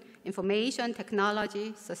data-driven information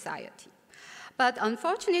technology society. But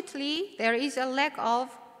unfortunately, there is a lack of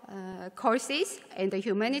courses in the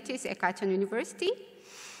humanities at Gachon University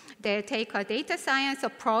that take a data science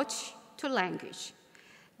approach to language,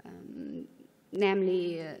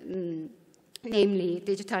 namely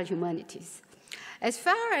digital humanities. As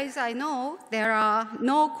far as I know, there are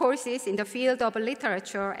no courses in the field of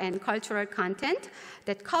literature and cultural content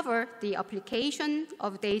that cover the application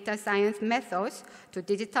of data science methods to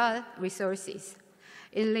digital resources.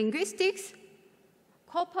 In linguistics,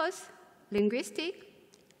 corpus linguistic,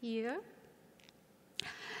 here,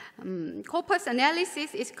 corpus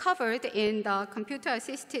analysis is covered in the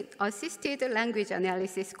computer-assisted language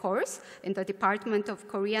analysis course in the Department of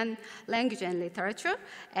Korean Language and Literature,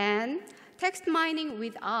 and text mining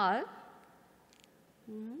with R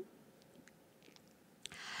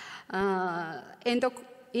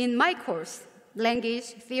in my course,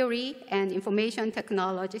 Language Theory and Information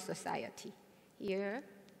Technology Society. Here,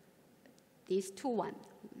 these 2 ones.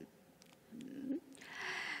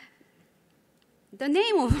 The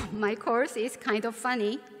name of my course is kind of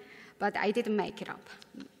funny, but I didn't make it up.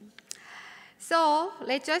 So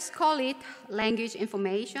let's just call it language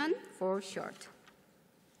information for short.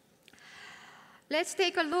 Let's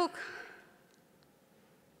take a look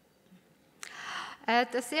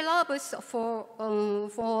at the syllabus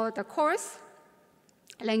for the course,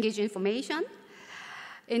 language information.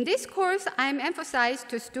 In this course, I'm emphasizing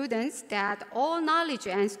to students that all knowledge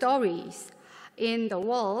and stories in the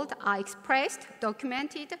world are expressed,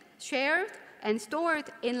 documented, shared, and stored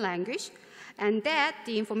in language, and that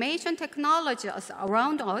the information technologies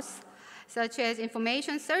around us, such as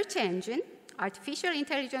information search engine, artificial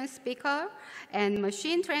intelligence speaker, and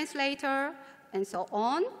machine translator, and so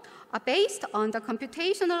on, are based on the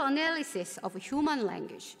computational analysis of human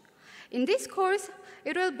language. In this course,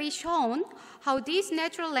 it will be shown how these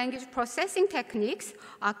natural language processing techniques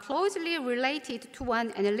are closely related to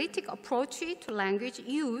an analytic approach to language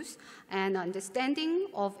use and understanding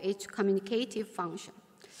of its communicative function.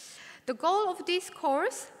 The goal of this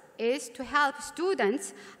course is to help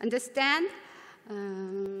students understand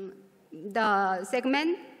the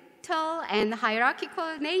segmental and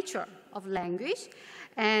hierarchical nature of language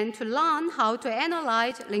and to learn how to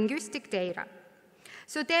analyze linguistic data,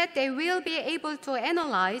 so that they will be able to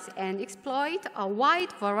analyze and exploit a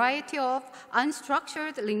wide variety of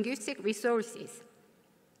unstructured linguistic resources,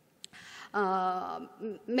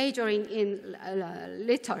 majoring in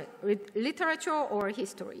literature or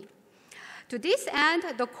history. To this end,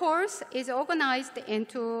 the course is organized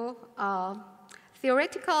into a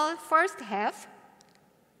theoretical first half,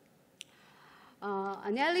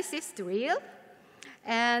 analysis drill,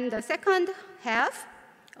 and the second half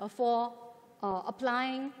for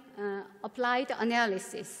applied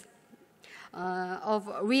analysis of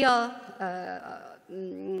real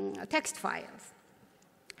text files.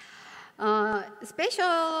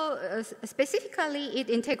 Specifically, it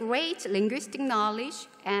integrates linguistic knowledge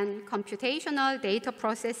and computational data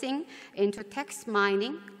processing into text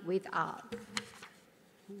mining with R.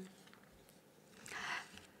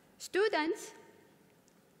 Students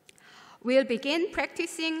will begin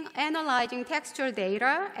practicing analyzing textual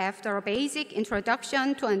data after a basic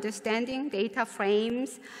introduction to understanding data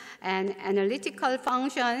frames and analytical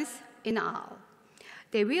functions in R.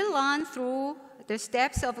 They will learn through the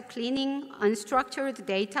steps of cleaning unstructured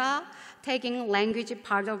data, taking language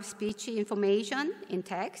part of speech information in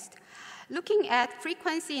text, looking at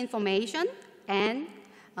frequency information, and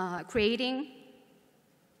creating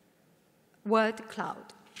word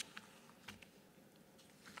cloud.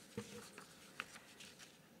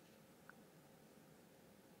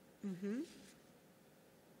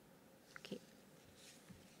 Okay.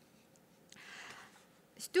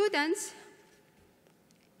 Students,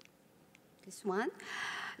 this one,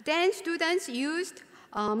 then students used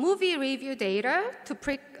movie review data to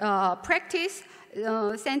practice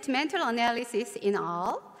sentimental analysis in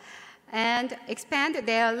R and expand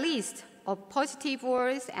their list of positive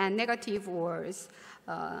words and negative words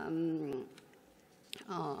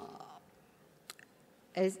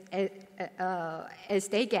as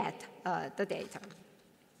they get the data.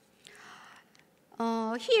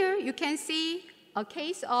 Here you can see a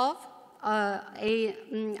case of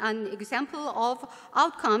an example of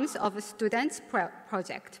outcomes of a student's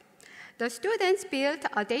project. The students built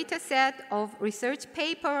a data set of research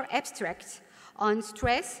paper abstracts on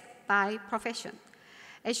stress by profession.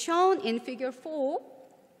 As shown in figure 4,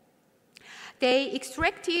 they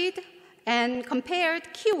extracted and compared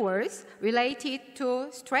keywords related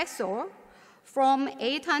to stressor from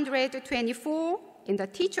 824 in the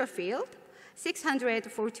teacher field,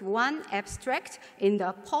 641 abstract in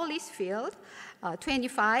the police field,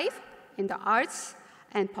 25 in the arts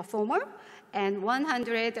and performer, and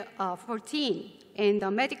 114 in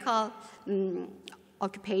the medical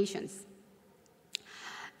occupations.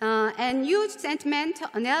 And used sentiment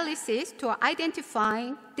analysis to identify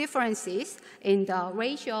differences in the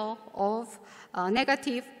ratio of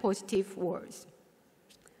negative, positive words.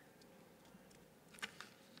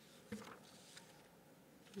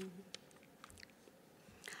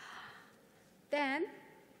 Then,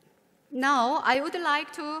 now I would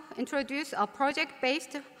like to introduce a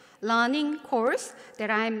project-based learning course that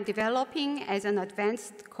I'm developing as an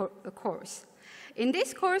advanced course. In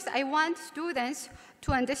this course, I want students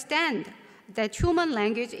to understand that human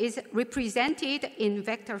language is represented in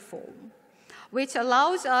vector form, which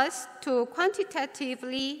allows us to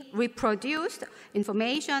quantitatively reproduce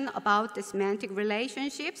information about the semantic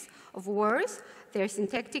relationships of words, their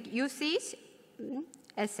syntactic usage,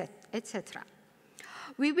 etc.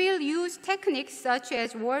 We will use techniques such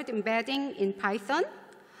as word embedding in Python,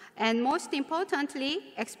 and most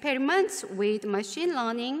importantly, experiments with machine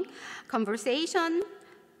learning conversation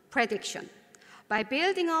prediction by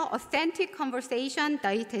building an authentic conversation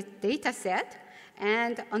data set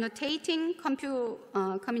and annotating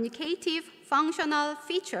communicative functional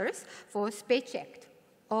features for speech act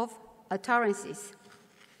of utterances.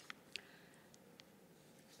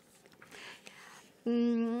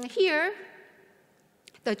 Here,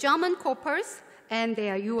 the German corpus and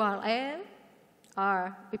their URL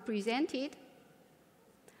are represented.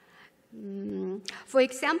 For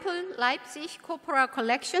example, Leipzig Corpora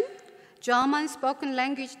Collection, German spoken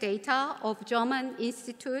language data of German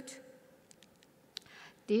Institute.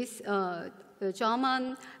 This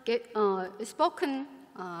German spoken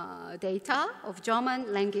data of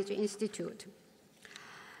German Language Institute.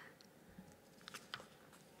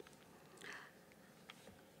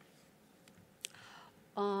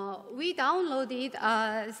 we downloaded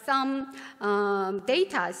some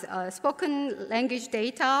data, spoken language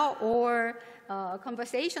data or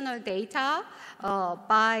conversational data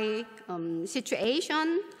by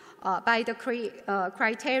situation, by the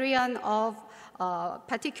criterion of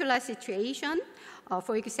particular situation.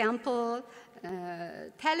 For example,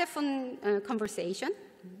 telephone conversation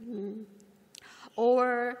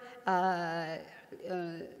or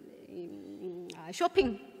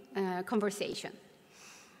shopping conversation.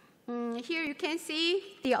 Here you can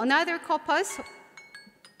see the another corpus.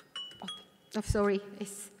 Oh, sorry,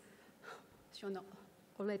 it's shown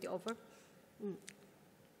already over.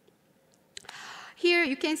 Here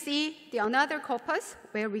you can see the another corpus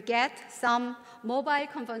where we get some mobile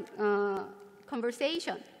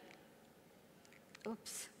conversation.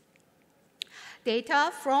 Oops.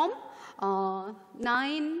 Data from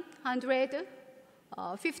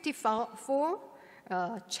 954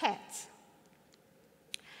 chats.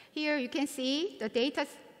 Here you can see the data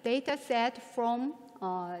set from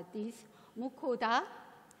these Mukoda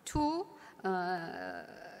 2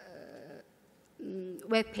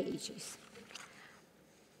 web pages.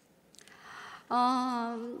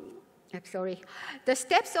 I'm sorry. The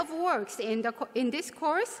steps of works in this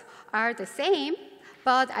course are the same,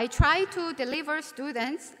 but I try to deliver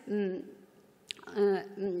students,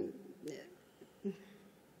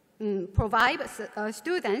 provide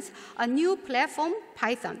students a new platform,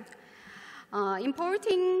 Python.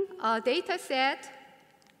 Importing the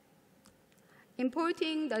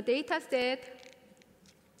data set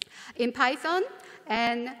in Python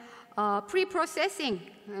and pre-processing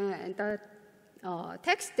the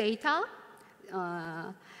text data,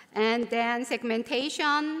 and then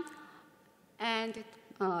segmentation and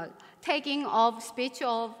tagging of speech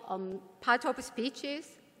of part of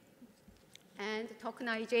speeches, and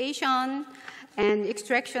tokenization and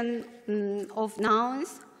extraction of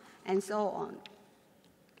nouns, and so on.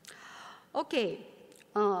 Okay,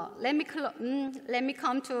 let me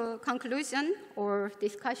come to conclusion or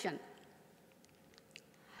discussion.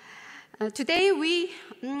 Today,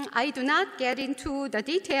 I do not get into the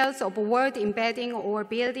details of word embedding or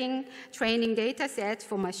building training data sets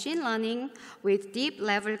for machine learning with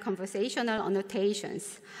deep-level conversational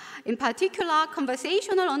annotations. In particular,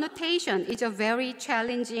 conversational annotation is a very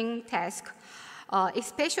challenging task,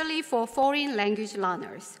 especially for foreign language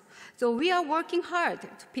learners. So we are working hard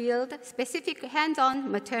to build specific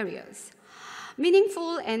hands-on materials.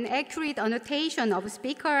 Meaningful and accurate annotation of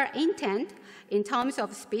speaker intent in terms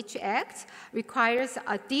of speech acts requires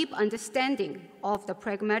a deep understanding of the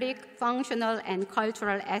pragmatic, functional, and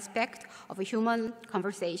cultural aspect of a human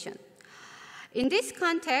conversation. In this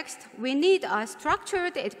context, we need a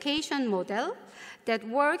structured education model that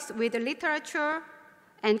works with literature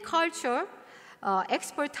and culture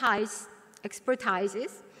expertises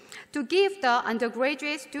to give the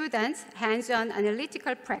undergraduate students hands-on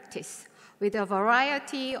analytical practice with a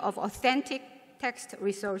variety of authentic text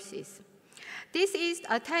resources. This is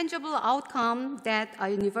a tangible outcome that a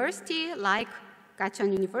university like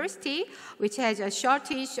Gachon University, which has a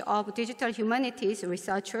shortage of digital humanities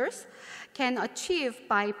researchers, can achieve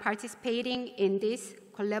by participating in this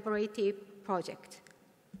collaborative project.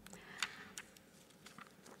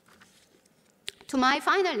 To my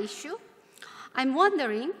final issue, I'm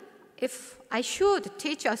wondering if I should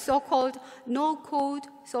teach a so-called no-code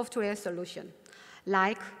software solution,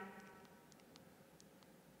 like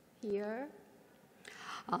here,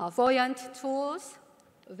 Voyant tools,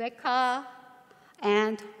 Veka,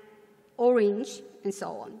 and Orange, and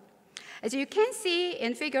so on. As you can see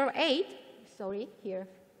in figure 8, sorry, here,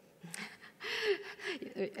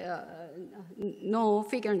 no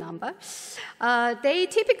figure number, they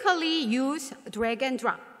typically use drag and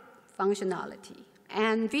drop functionality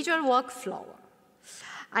and visual workflow.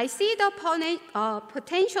 I see the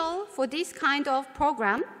potential for this kind of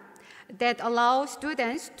program that allows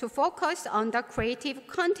students to focus on the creative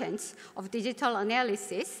contents of digital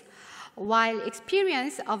analysis while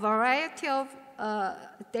experience a variety of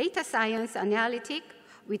data science analytics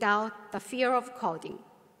without the fear of coding.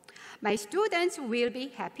 My students will be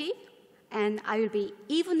happy, and I will be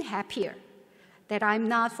even happier that I'm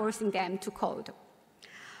not forcing them to code.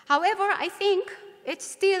 However, I think it's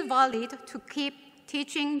still valid to keep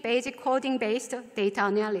teaching basic coding-based data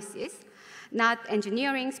analysis, not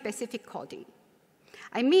engineering-specific coding.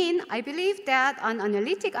 I mean, I believe that an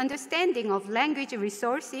analytic understanding of language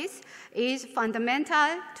resources is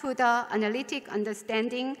fundamental to the analytic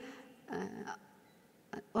understanding.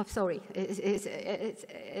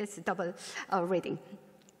 It's double reading.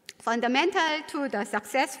 Fundamental to the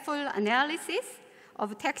successful analysis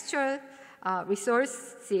of textual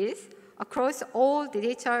resources across all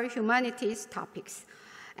digital humanities topics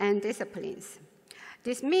and disciplines.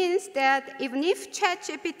 This means that even if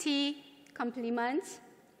ChatGPT complements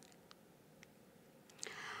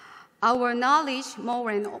our knowledge more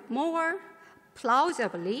and more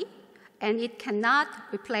plausibly, and it cannot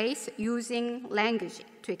replace using language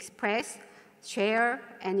to express, share,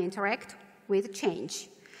 and interact with change.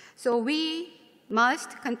 So we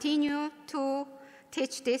must continue to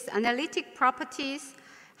teach these analytic properties,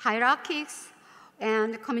 hierarchies,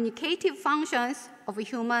 and communicative functions of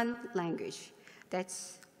human language.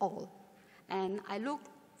 That's all. And I look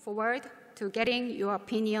forward to getting your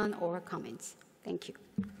opinion or comments. Thank you.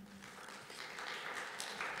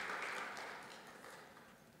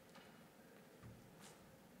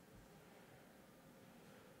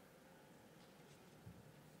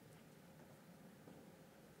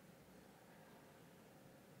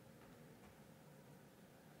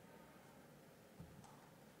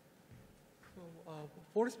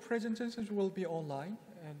 Both presentations will be online,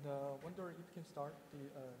 and wonder if you can start the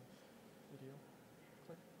video.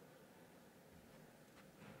 Click.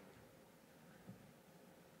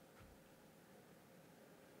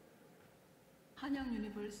 Hyonghun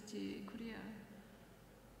University, Korea.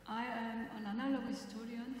 I am an analog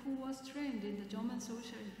historian who was trained in the German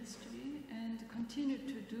social history and continued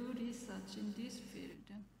to do research in this field.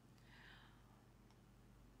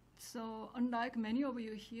 So unlike many of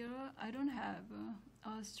you here, I don't have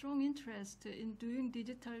a strong interest in doing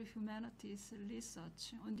digital humanities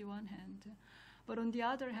research on the one hand. But on the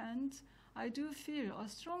other hand, I do feel a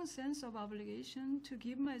strong sense of obligation to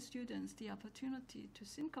give my students the opportunity to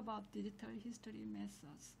think about digital history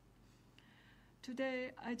methods.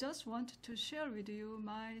 Today, I just want to share with you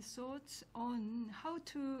my thoughts on how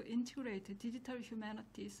to integrate digital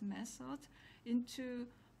humanities method into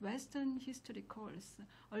Western history course,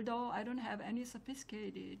 although I don't have any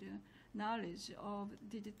sophisticated knowledge of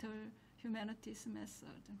digital humanities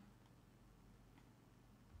method.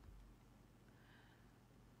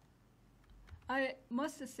 I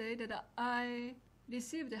must say that I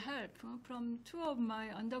received help from two of my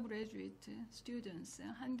undergraduate students,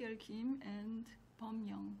 Hyonghun Kim and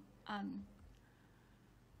Hyonghun Mun.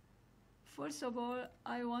 First of all,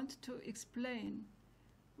 I want to explain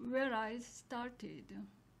where I started.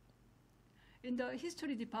 In the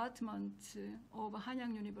history department of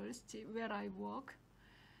Hanyang University, where I work,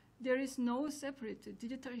 there is no separate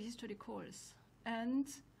digital history course, and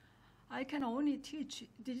I can only teach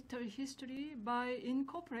digital history by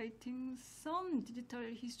incorporating some digital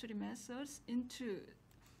history methods into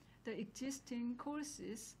the existing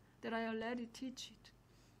courses that I already teach it.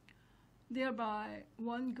 Thereby,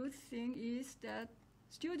 one good thing is that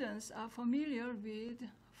students are familiar with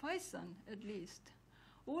Python, at least.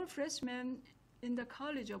 All freshmen in the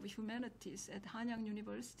College of Humanities at Hanyang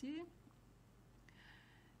University,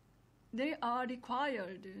 they are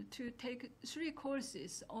required to take 3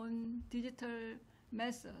 courses on digital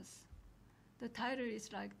methods. The title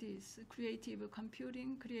is like this: Creative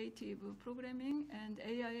Computing, Creative Programming, and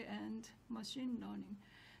AI and Machine Learning.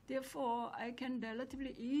 Therefore, I can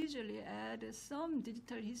relatively easily add some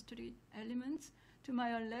digital history elements to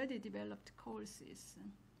my already developed courses,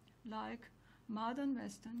 like Modern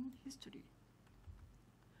Western History.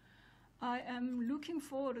 I am looking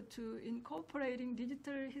forward to incorporating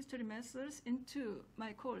digital history methods into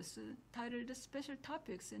my course titled Special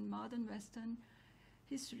Topics in Modern Western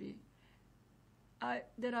History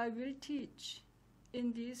that I will teach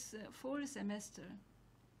in this fall semester.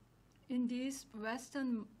 In this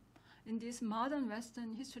Modern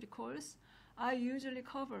Western History course, I usually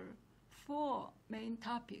cover 4 main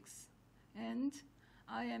topics, and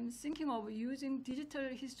I am thinking of using digital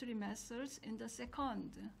history methods in the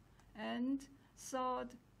second and third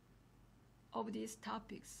of these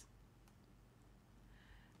topics.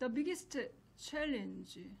 The biggest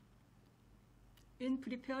challenge in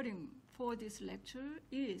preparing for this lecture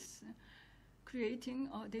is creating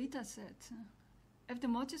a data set. After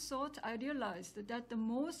much thought, I realized that the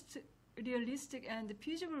most realistic and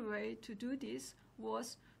feasible way to do this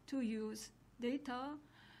was to use data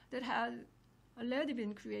that had already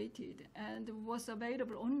been created and was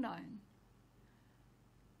available online.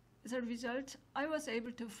 As a result, I was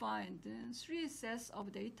able to find 3 sets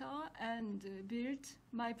of data and build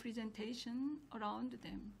my presentation around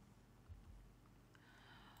them.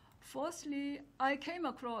 Firstly, I came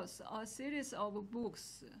across a series of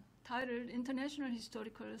books titled International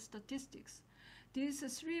Historical Statistics. This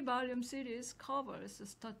 3-volume series covers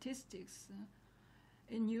statistics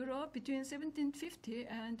in Europe between 1750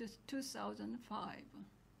 and 2005.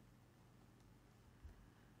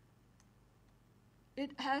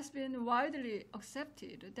 it has been widely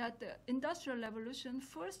accepted that the Industrial Revolution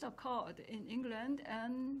first occurred in England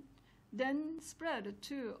and then spread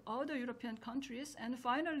to other European countries and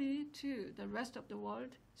finally to the rest of the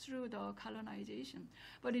world through the colonization.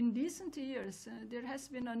 But in recent years, there has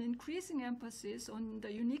been an increasing emphasis on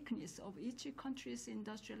the uniqueness of each country's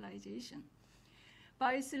industrialization.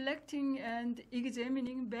 By selecting and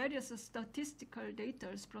examining various statistical data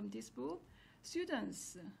from this book,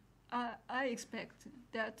 I expect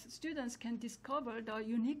that students can discover the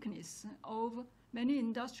uniqueness of many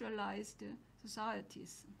industrialized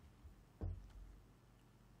societies.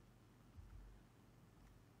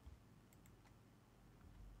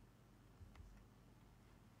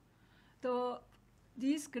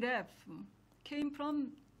 This graph came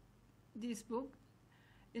from this book,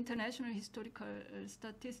 International Historical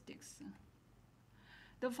Statistics.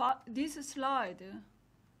 This slide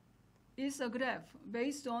is a graph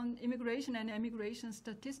based on immigration and emigration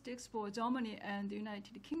statistics for Germany and the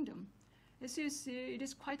United Kingdom. As you see, it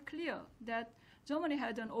is quite clear that Germany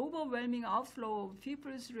had an overwhelming outflow of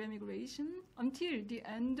people through emigration until the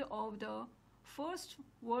end of the First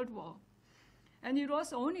World War. And it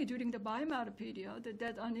was only during the Weimar period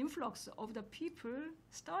that an influx of the people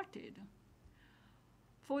started.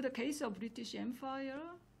 For the case of British Empire,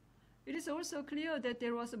 it is also clear that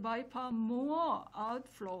there was by far more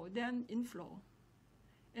outflow than inflow.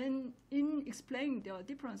 And in explaining the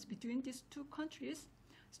difference between these two countries,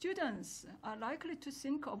 students are likely to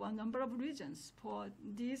think of a number of reasons for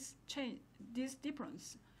this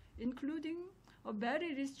difference, including a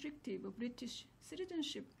very restrictive British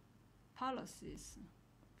citizenship policies,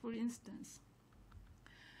 for instance.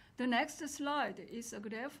 The next slide is a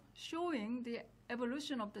graph showing the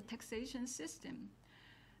evolution of the taxation system.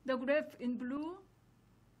 The graph in blue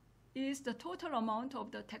is the total amount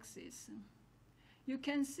of the taxes. You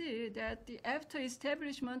can see that after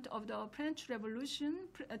establishment of the French Revolution,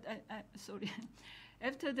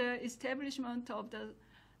 after the establishment of the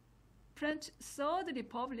French Third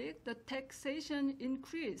Republic, the taxation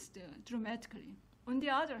increased dramatically. On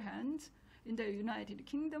the other hand, in the United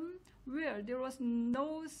Kingdom, where there was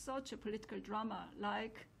no such a political drama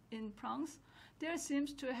like in France, there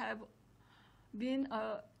seems to have been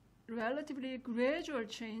a relatively gradual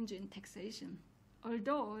change in taxation,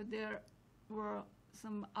 although there were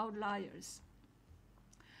some outliers.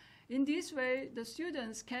 In this way, the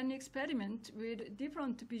students can experiment with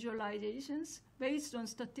different visualizations based on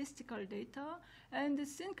statistical data and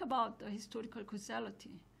think about the historical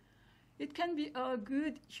causality. It can be a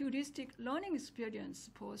good heuristic learning experience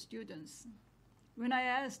for students. When I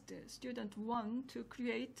asked student 1 to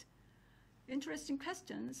create interesting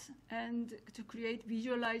questions and to create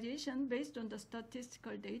visualization based on the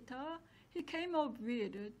statistical data, he came up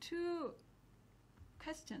with 2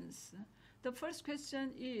 questions. The first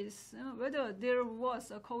question is whether there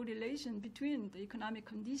was a correlation between the economic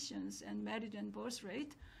conditions and marriage and birth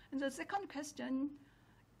rate. And the second question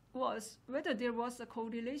was whether there was a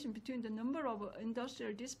correlation between the number of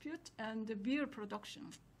industrial disputes and the beer production.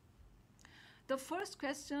 The first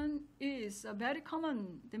question is a very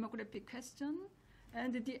common demographic question,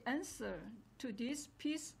 and the answer to this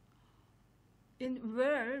piece in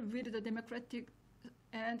well with the democratic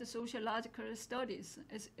and sociological studies.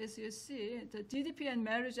 As you see, the GDP and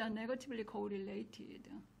marriage are negatively correlated.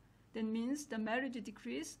 That means the marriage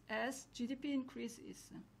decreases as GDP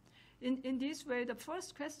increases. In this way, the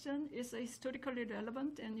first question is a historically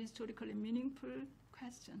relevant and historically meaningful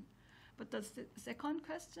question. But the second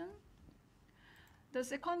question,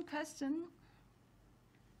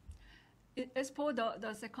 as for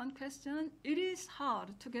the second question, it is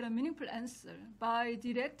hard to get a meaningful answer by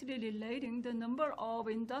directly relating the number of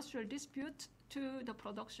industrial disputes to the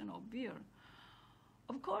production of beer.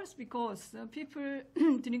 Of course, because people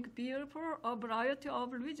drink beer for a variety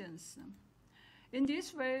of reasons. In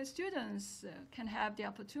this way, students can have the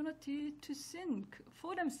opportunity to think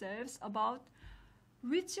for themselves about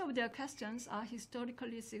which of their questions are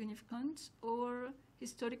historically significant or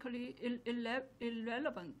historically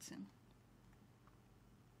irrelevant.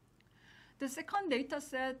 The second data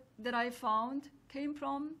set that I found came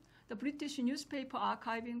from the British Newspaper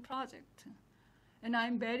Archiving Project. And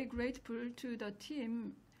I'm very grateful to the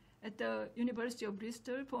team at the University of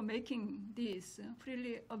Bristol for making this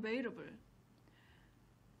freely available.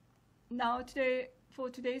 Now, for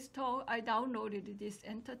today's talk, I downloaded this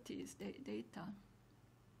entities data.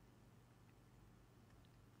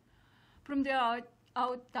 From there,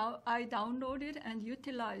 I downloaded and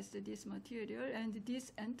utilized this material, and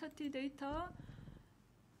this entity data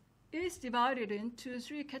is divided into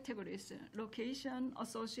 3 categories: location,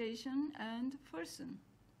 association, and person.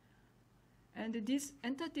 And this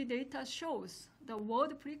entity data shows the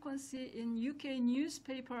word frequency in UK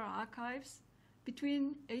newspaper archives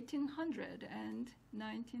between 1800 and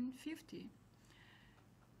 1950.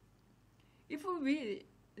 If we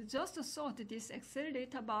just sort this Excel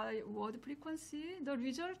data by word frequency, the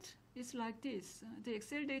result is like this. The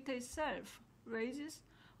Excel data itself raises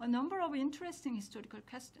a number of interesting historical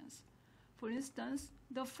questions. For instance,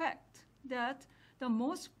 the fact that the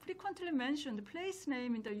most frequently mentioned place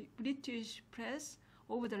name in the British press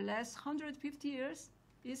over the last 150 years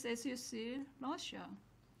is, as you see, Russia.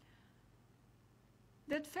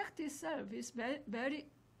 That fact itself is very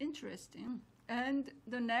interesting. And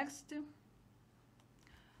the next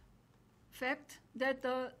fact that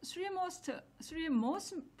the three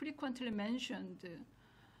most frequently mentioned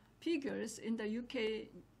figures in the UK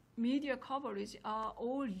media coverage are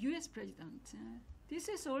all US presidents. This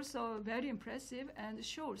is also very impressive and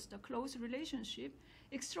shows the close relationship,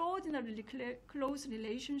 extraordinarily close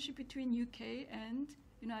relationship between UK and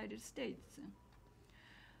United States.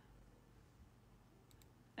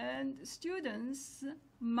 And students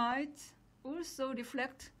might also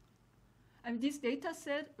reflect, and this data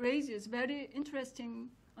set raises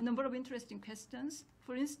a number of interesting questions.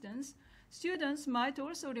 For instance, students might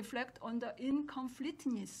also reflect on the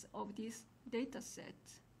incompleteness of this data set,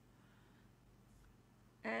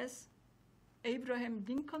 as Abraham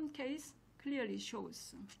Lincoln case clearly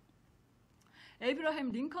shows.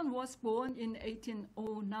 Abraham Lincoln was born in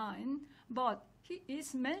 1809, but he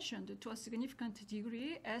is mentioned to a significant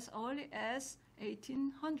degree as early as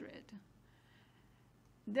 1800.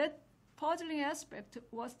 That puzzling aspect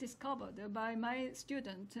was discovered by my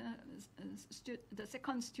student, the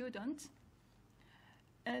second student,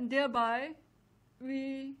 and thereby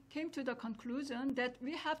we came to the conclusion that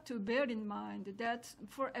we have to bear in mind that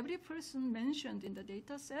for every person mentioned in the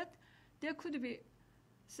data set, there could be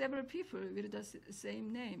several people with the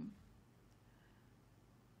same name.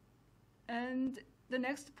 And the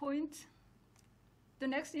next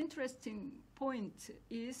interesting point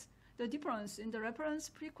is the difference in the reference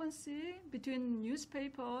frequency between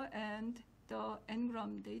newspaper and the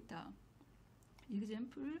N-gram data.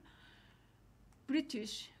 Example,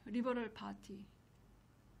 British Liberal Party.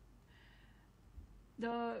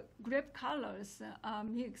 The graph colors are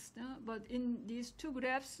mixed, but in these two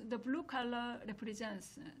graphs, the blue color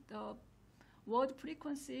represents the word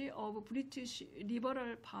frequency of British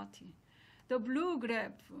Liberal Party. The blue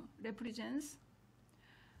graph represents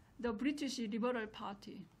the British Liberal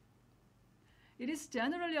Party. It is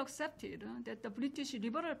generally accepted that the British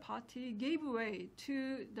Liberal Party gave way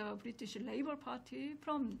to the British Labour Party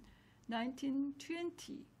from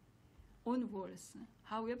 1920 onwards.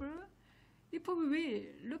 However, if we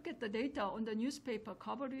look at the data on the newspaper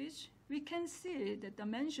coverage, we can see that the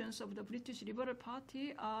mentions of the British Liberal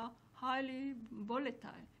Party are highly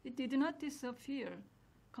volatile. It did not disappear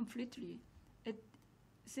completely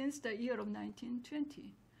since the year of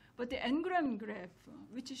 1920. But the N-gram graph,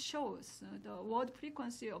 which shows the word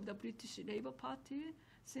frequency of the British Labour Party,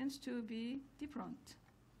 seems to be different.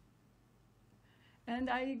 And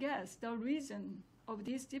I guess the reason of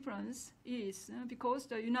this difference is because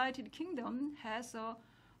the United Kingdom has a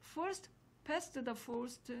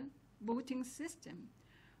past-the-first voting system,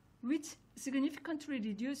 which significantly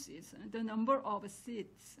reduces the number of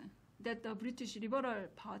seats that the British Liberal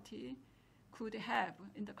Party could have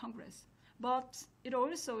in the Congress. But it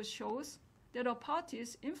also shows that a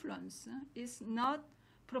party's influence is not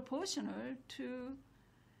proportional to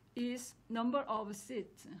its number of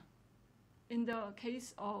seats in the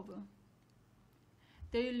case of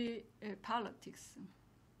daily politics.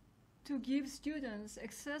 To give students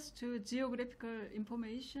access to geographical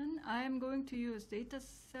information, I am going to use data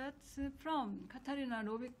sets from Katarina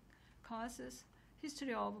Novikas's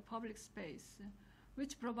History of Public Space,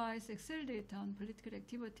 which provides Excel data on political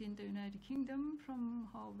activity in the United Kingdom from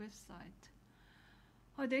her website.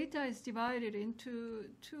 Her data is divided into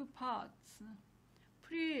two parts: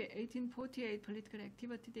 pre-1848 political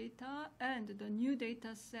activity data and the new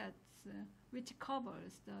data sets, which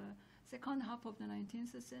covers the second half of the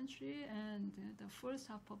 19th century and the first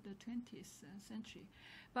half of the 20th century.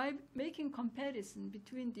 By making comparison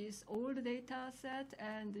between this old data set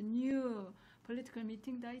and the new political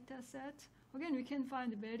meeting data set, again, we can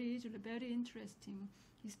find very easily very interesting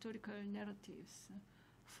historical narratives.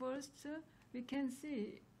 First, we can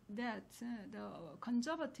see that the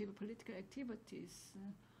conservative political activities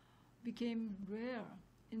became rare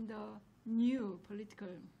in the new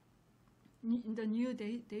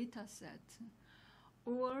data set.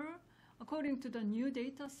 Or, according to the new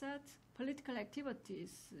data set, political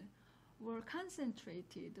activities were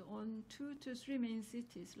concentrated on 2 to 3 main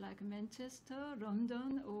cities like Manchester,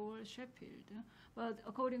 London, or Sheffield. But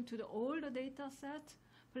according to the older data set,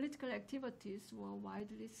 political activities were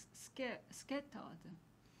widely scattered.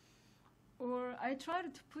 Or I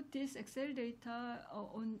tried to put this Excel data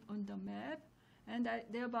on the map, and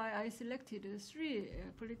thereby I selected 3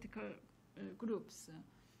 political groups,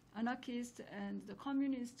 anarchist and the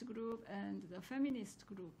communist group and the feminist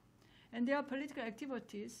group. And their political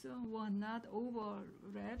activities were not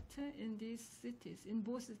overlapped in these cities, in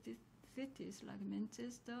both cities like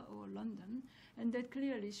Manchester or London. And that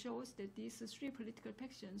clearly shows that these 3 political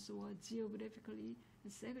factions were geographically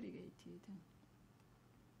segregated.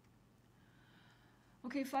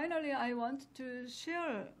 Okay, finally, I want to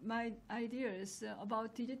share my ideas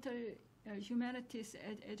about digital humanities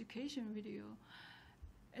education with you.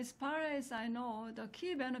 As far as I know, the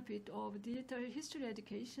key benefit of digital history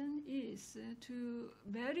education is to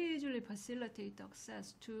very easily facilitate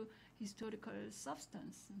access to historical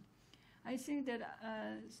substance. I think that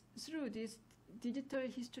through these digital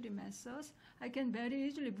history methods, I can very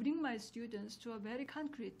easily bring my students to a very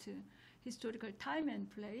concrete historical time and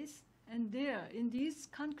place, and there, in this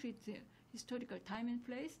concrete historical time and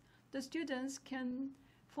place, the students can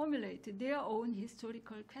formulate their own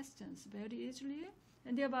historical questions very easily,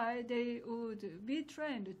 and thereby they would be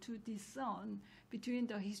trained to discern between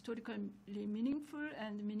the historically meaningful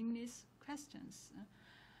and meaningless questions.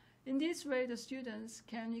 In this way, the students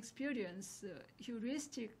can experience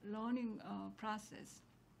heuristic learning process.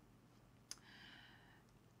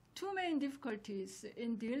 2 main difficulties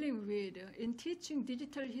in dealing with, in teaching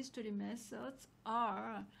digital history methods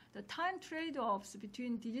are the time trade-offs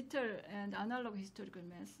between digital and analog historical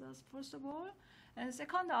methods, first of all, and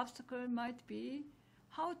second obstacle might be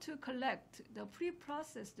how to collect the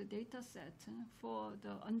pre-processed data set for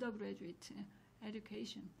the undergraduate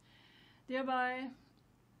education. Thereby,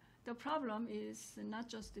 the problem is not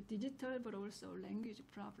just the digital, but also language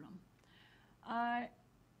problem.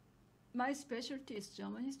 My specialty is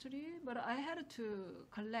German history, but I had to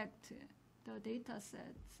collect the data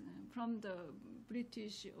sets from the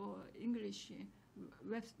British or English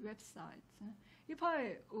websites. If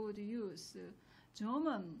I would use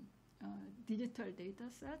German digital data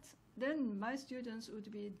sets, then my students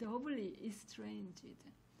would be doubly estranged.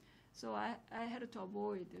 So I had to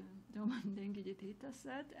avoid the German language data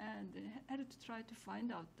set and had to try to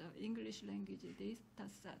find out the English language data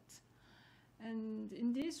sets. And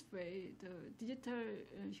in this way, the digital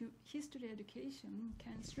history education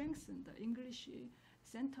can strengthen the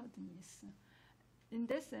English-centeredness. In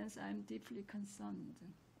that sense, I'm deeply concerned.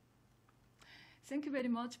 Thank you very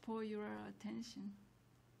much for your attention.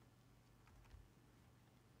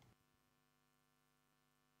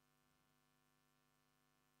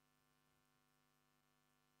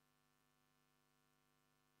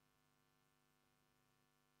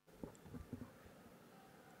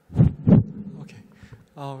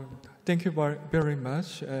 Thank you very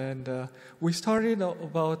much. And we started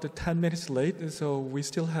about 10 minutes late, so we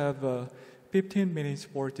still have 15 minutes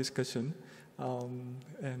for discussion.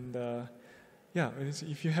 Yeah,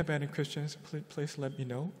 if you have any questions, please let me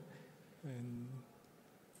know. And,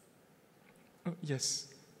 yes.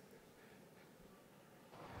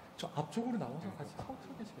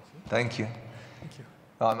 Thank you. Thank you.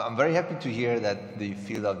 I'm very happy to hear that the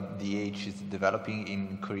field of DH is developing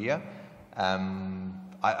in Korea.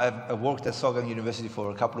 I've worked at Soo-Hyun University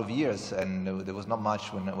for a couple of years, and there was not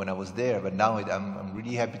much when I was there, but now I'm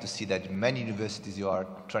really happy to see that many universities you are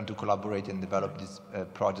trying to collaborate and develop these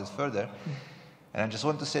projects further. And I just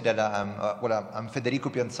want to say that I'm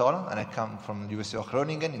Federico Pianzola, and I come from the University of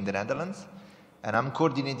Groningen in the Netherlands, and I'm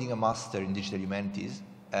coordinating a master in digital humanities,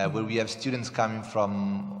 where we have students coming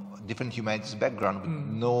from different humanities background with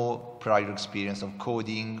no prior experience of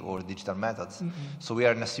coding or digital methods. So we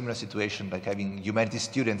are in a similar situation, like having humanities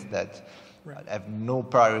students that have no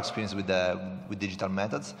prior experience with digital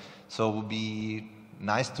methods. So it would be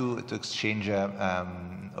nice to exchange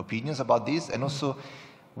opinions about this. And also,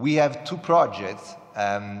 we have 2 projects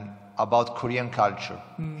about Korean culture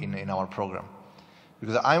in our program.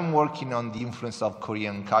 Because I'm working on the influence of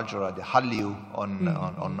Korean culture, the Hallyu,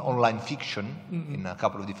 on online fiction in a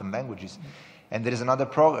couple of different languages. And there is another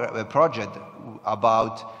project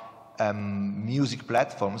about music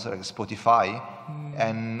platforms like Spotify,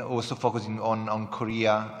 and also focusing on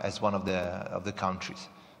Korea as one of the countries.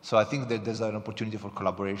 So I think that there's an opportunity for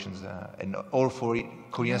collaborations and all for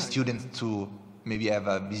Korean students to maybe have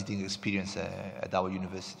a visiting experience at our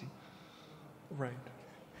university. Right.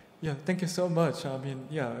 Yeah, thank you so much. I mean,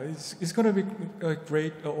 yeah, it's going to be a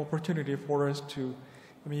great opportunity for us to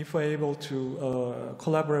I mean, if we're able to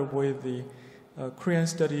collaborate with the Korean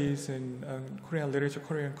studies and Korean literature,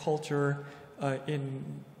 Korean culture in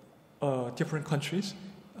different countries,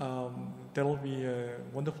 that'll be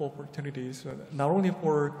wonderful opportunities, not only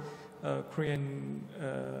for Korean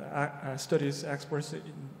studies experts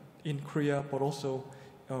in Korea, but also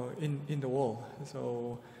in the world.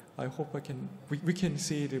 So I hope we can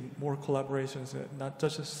see the more collaborations, not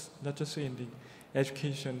just in the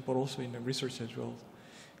education, but also in the research as well.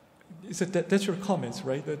 That's your comments,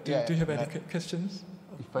 right? Do you have any questions?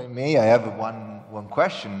 If I may, I have one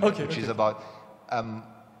question, which is about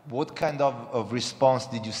what kind of response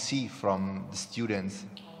did you see from the students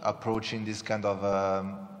approaching this kind of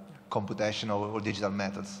computational or digital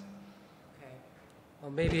methods?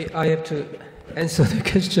 Okay. Maybe I have to answer the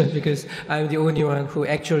question because I'm the only one who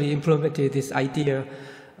actually implemented this idea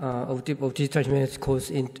of digital humanities course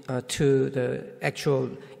to the actual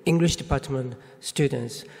English department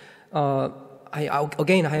students.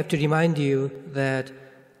 Again, I have to remind you that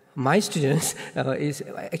my students is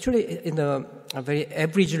actually in a very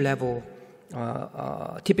average level,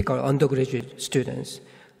 typical undergraduate students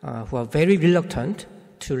who are very reluctant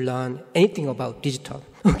to learn anything about digital.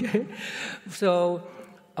 Okay, so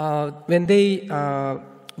when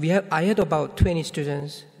I had about 20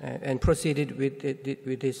 students and proceeded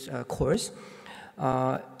with this course.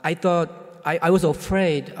 I thought I was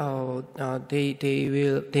afraid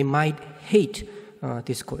they might hate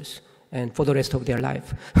this course and for the rest of their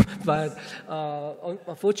life. But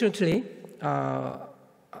unfortunately,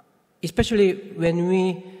 especially when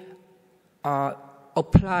we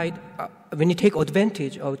when you take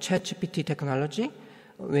advantage of ChatGPT technology,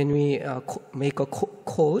 when we make a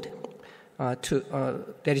code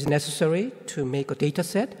that is necessary to make a data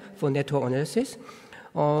set for network analysis,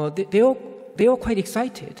 they were quite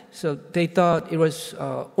excited. So they thought it was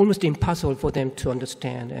almost impossible for them to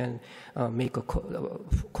understand and make a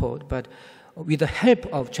code. But with the help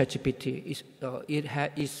of ChatGPT, it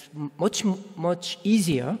is much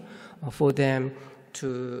easier for them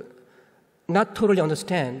to not totally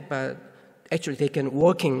understand, but actually they can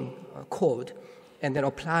working code and then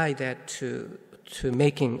apply that to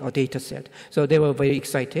making a data set. So they were very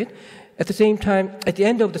excited. At the same time, at the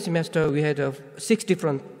end of the semester, we had 6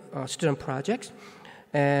 different student projects.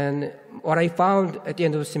 And what I found at the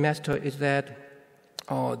end of the semester is that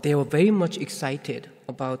they were very much excited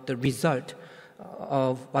about the result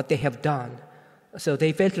of what they have done. So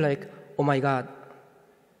they felt like, oh my God,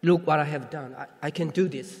 look what I have done. I can do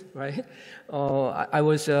this, right?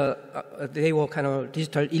 They were kind of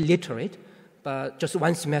digital illiterate, but just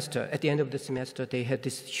one semester, at the end of the semester, they had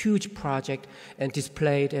this huge project and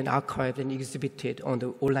displayed and archived and exhibited on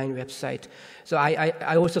the online website. So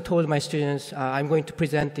I also told my students, I'm going to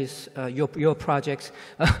present this, your projects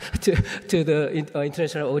to the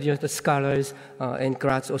international audience, the scholars in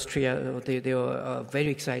Graz, Austria. They were very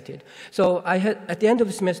excited. So I had, at the end of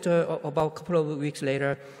the semester, about a couple of weeks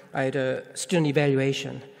later, I had a student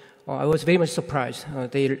evaluation. I was very much surprised.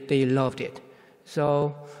 They loved it.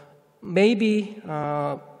 So maybe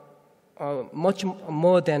much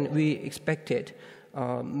more than we expected.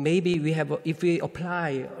 Maybe if we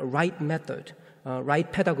apply a right method,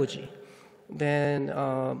 right pedagogy, then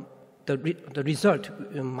the result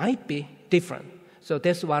might be different. So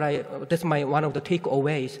that's one of the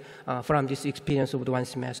takeaways from this experience of the one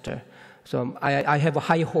semester. So I have a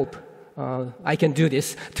high hope I can do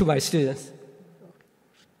this to my students.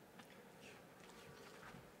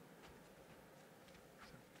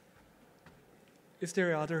 Is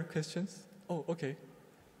there other questions? Oh, okay.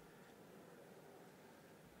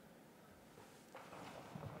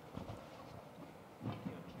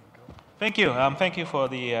 Thank you. Thank you for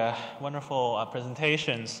the wonderful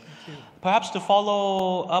presentations. Perhaps to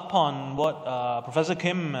follow up on what Professor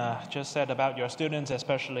Kim just said about your students,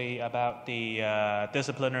 especially about the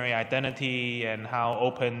disciplinary identity and how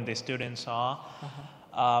open the students are.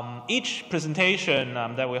 Each presentation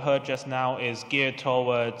that we heard just now is geared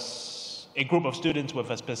towards a group of students with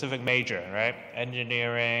a specific major, right?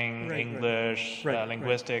 Engineering, English,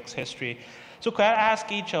 linguistics, history. So could I ask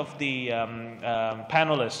each of the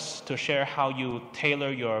panelists to share how you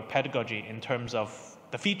tailor your pedagogy in terms of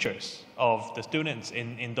the features of the students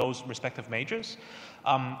in those respective majors?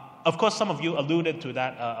 Of course, some of you alluded to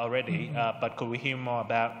that already, but could we hear more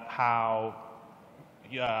about how,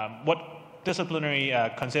 what disciplinary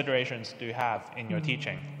considerations do you have in your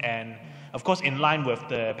teaching? And of course, in line with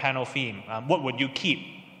the panel theme, what would you keep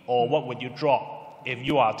or what would you drop if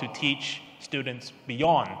you are to teach students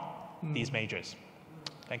beyond these majors?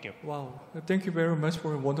 Thank you. Wow, thank you very much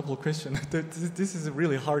for a wonderful question. This is a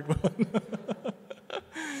really hard one.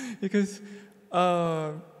 Because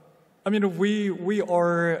I mean, we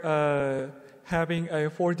are having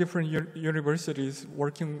 4 different universities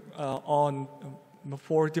working on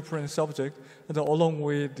 4 different subjects, and along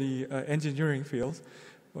with the engineering fields.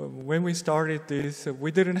 When we started this,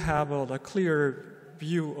 we didn't have a clear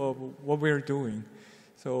view of what we're doing.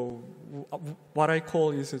 So what I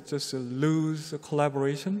call is just a loose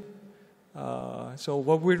collaboration. So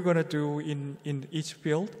what we're going to do in each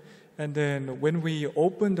field, and then when we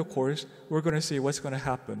open the course, we're going to see what's going to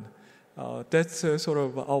happen. That's sort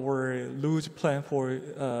of our loose plan for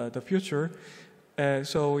the future.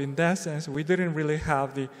 So in that sense, we didn't really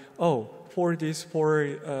have the, for this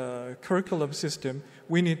curriculum system,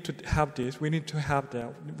 we need to have this, we need to have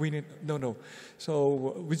that, no.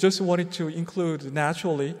 So we just wanted to include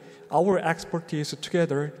naturally our expertise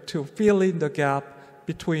together to fill in the gap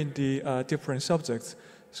between the different subjects.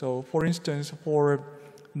 So for instance, for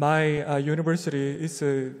my university,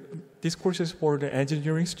 this course is for the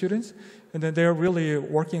engineering students, and then they're really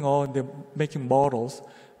working on making models.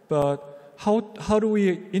 But how do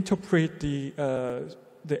we interpret the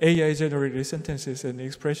AI-generated sentences and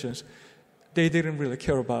expressions? They didn't really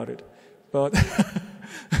care about it, but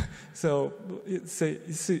so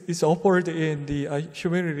it's offered in the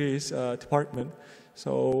humanities department.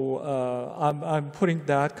 So I'm putting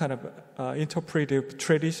that kind of interpretive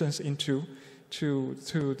traditions into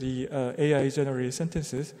the AI-generated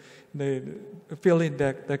sentences. They fill in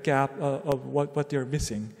the gap of what they're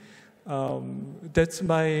missing. That's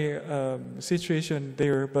my situation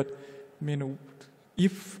there. But I mean,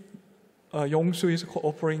 if Yongsoo is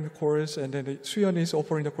offering the course and then Soo-Hyun is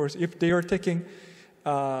offering the course, if they are taking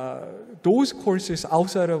those courses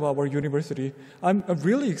outside of our university, I'm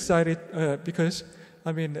really excited because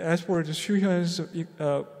I mean, as for the Soo-Hyun's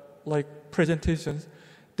presentations,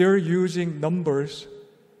 they're using numbers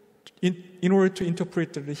in order to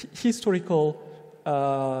interpret the historical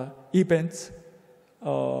events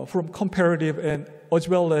from comparative and as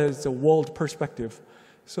well as the world perspective.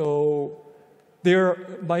 So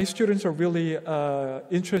my students are really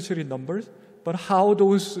interested in numbers, but how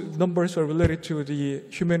those numbers are related to the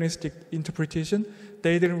humanistic interpretation,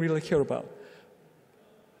 they didn't really care about.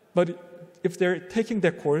 But if they're taking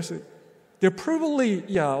that course, they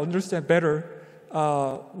probably understand better.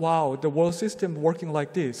 Wow, the world system working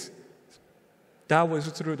like this. That was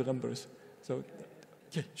through the numbers. So,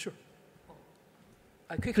 yeah, sure.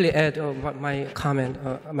 I quickly add my comment,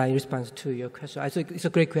 my response to your question. I think it's a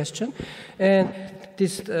great question, and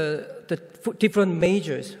the different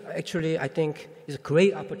majors actually I think is a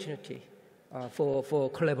great opportunity for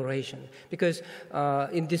collaboration, because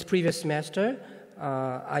in this previous semester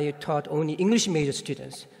I taught only English major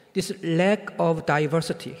students. This lack of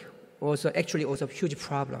diversity was actually a huge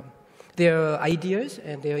problem. Their ideas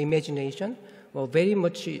and their imagination were very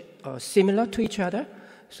much similar to each other.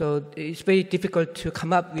 So it's very difficult to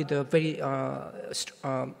come up with a very,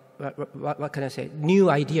 what can I say, new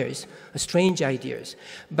ideas, strange ideas.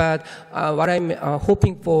 But what I'm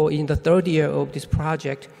hoping for in the 3rd year of this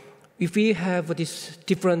project, if we have these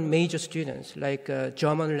different major students, like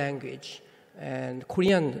German language and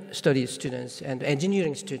Korean studies students and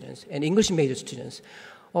engineering students and English major students,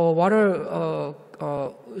 so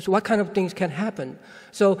what kind of things can happen?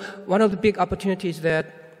 So one of the big opportunities that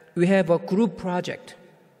we have a group project.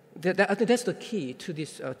 I think that's the key to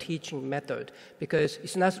this teaching method, because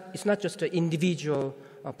it's not just an individual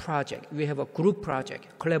project. We have a group project,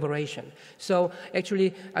 collaboration. So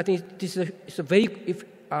actually, I think this is a very, if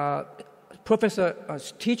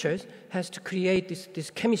teachers has to create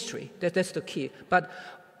this chemistry. That's the key. But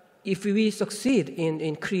if we succeed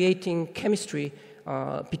in creating chemistry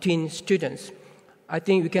between students, I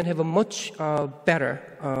think we can have a much better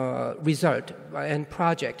result and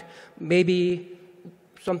project. Maybe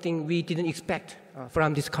something we didn't expect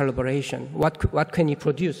from this collaboration. What can you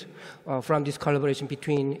produce from this collaboration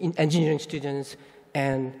between engineering students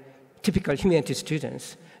and typical humanities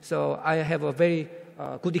students? So I have a very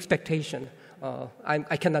good expectation.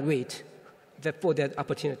 I cannot wait for that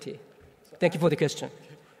opportunity. Thank you for the question.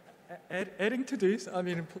 Adding to this, I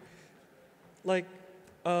mean, like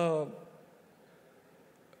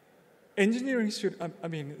engineering students, I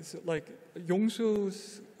mean, it's like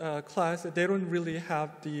Yongsoo's class, they don't really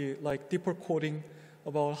have the deeper coding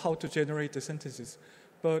about how to generate the sentences.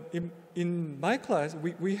 But in my class,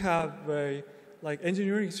 we have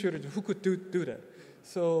engineering students who could do that.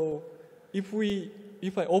 So if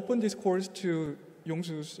I open this course to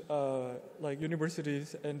Yongsoo's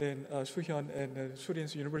universities and then Soo-Hyun and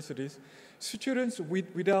Su-Rin's universities, students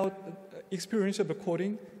without experience of the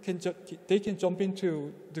coding they can jump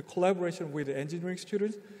into the collaboration with the engineering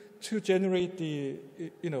students to generate the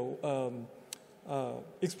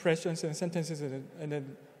expressions and sentences, and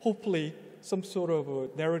then hopefully some sort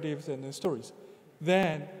of narratives and stories.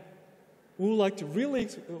 Then we would like to really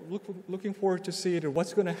looking forward to see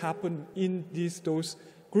what's going to happen in those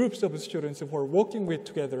groups of students who are working with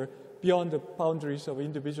together beyond the boundaries of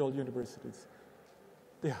individual universities.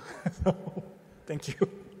 Yeah, so, thank you.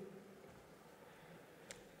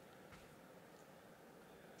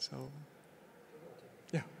 So,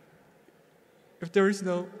 yeah. If there is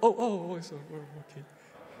no, so okay.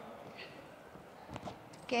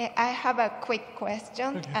 Okay, I have a quick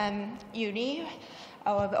question. Okay. I'm Yuri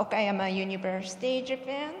of Okayama University,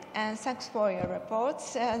 Japan, and thanks for your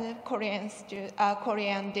reports. Korean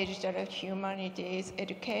Digital Humanities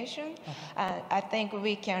Education. I think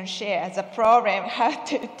we can share the problem how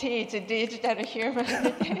to teach digital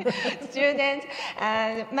humanities students.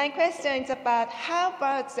 And my question is about how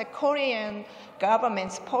about the Korean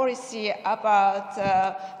government's policy about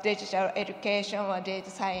digital education or data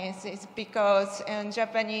sciences, because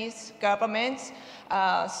Japanese government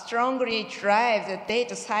strongly drives the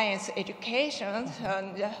data science education,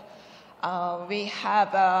 and we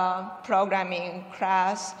have a programming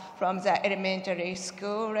class from the elementary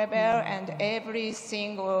school level, and every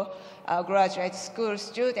single graduate school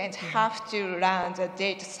student have to learn the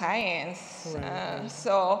data science.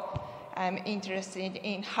 So I'm interested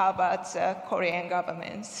in how about the Korean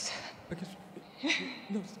governments.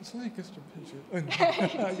 No,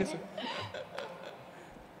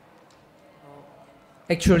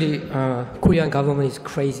 Actually, Korean government is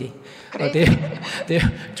crazy.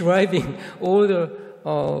 They're driving all the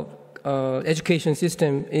education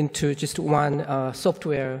system into just one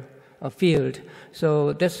software field.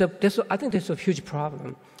 So I think that's a huge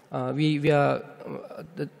problem. The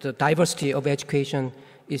diversity of education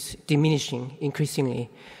is diminishing increasingly.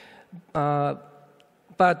 But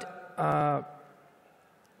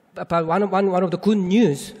one of the good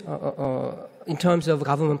news in terms of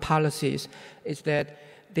government policies is that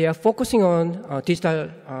they are focusing on digital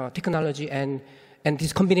technology and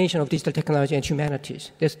this combination of digital technology and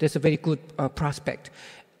humanities. That's a very good prospect.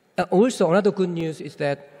 Also, another good news is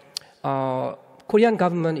that Korean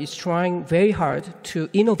government is trying very hard to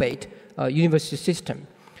innovate university system.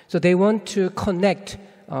 So they want to connect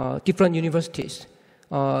different universities.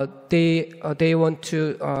 They want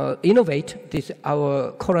to innovate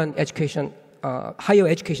our current education, higher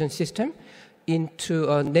education system into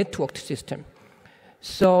a networked system.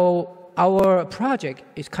 So our project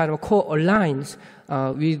is kind of co-aligns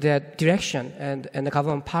with that direction and the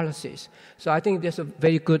government policies. So I think there's a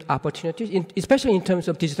very good opportunity, especially in terms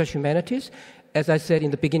of digital humanities. As I said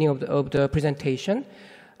in the beginning of the presentation,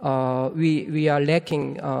 we are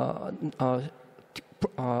lacking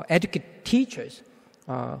educated teachers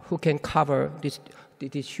who can cover this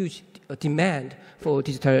huge demand for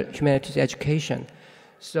digital humanities education.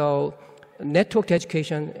 So networked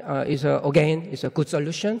education is a good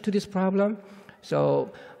solution to this problem. So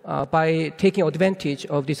by taking advantage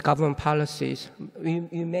of these government policies, we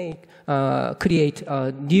may create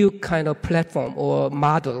a new kind of platform or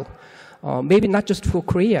model. Maybe not just for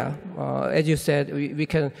Korea. As you said, we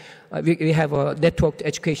have a networked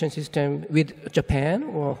education system with Japan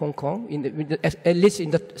or Hong Kong, at least in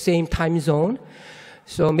the same time zone.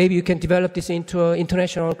 So maybe you can develop this into an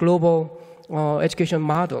international, global education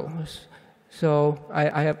model. So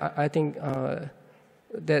I think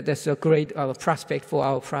that's a great prospect for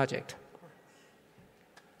our project.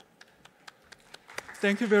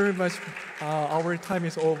 Thank you very much. Our time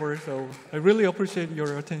is over, so I really appreciate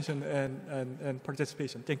your attention and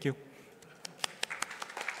participation. Thank you.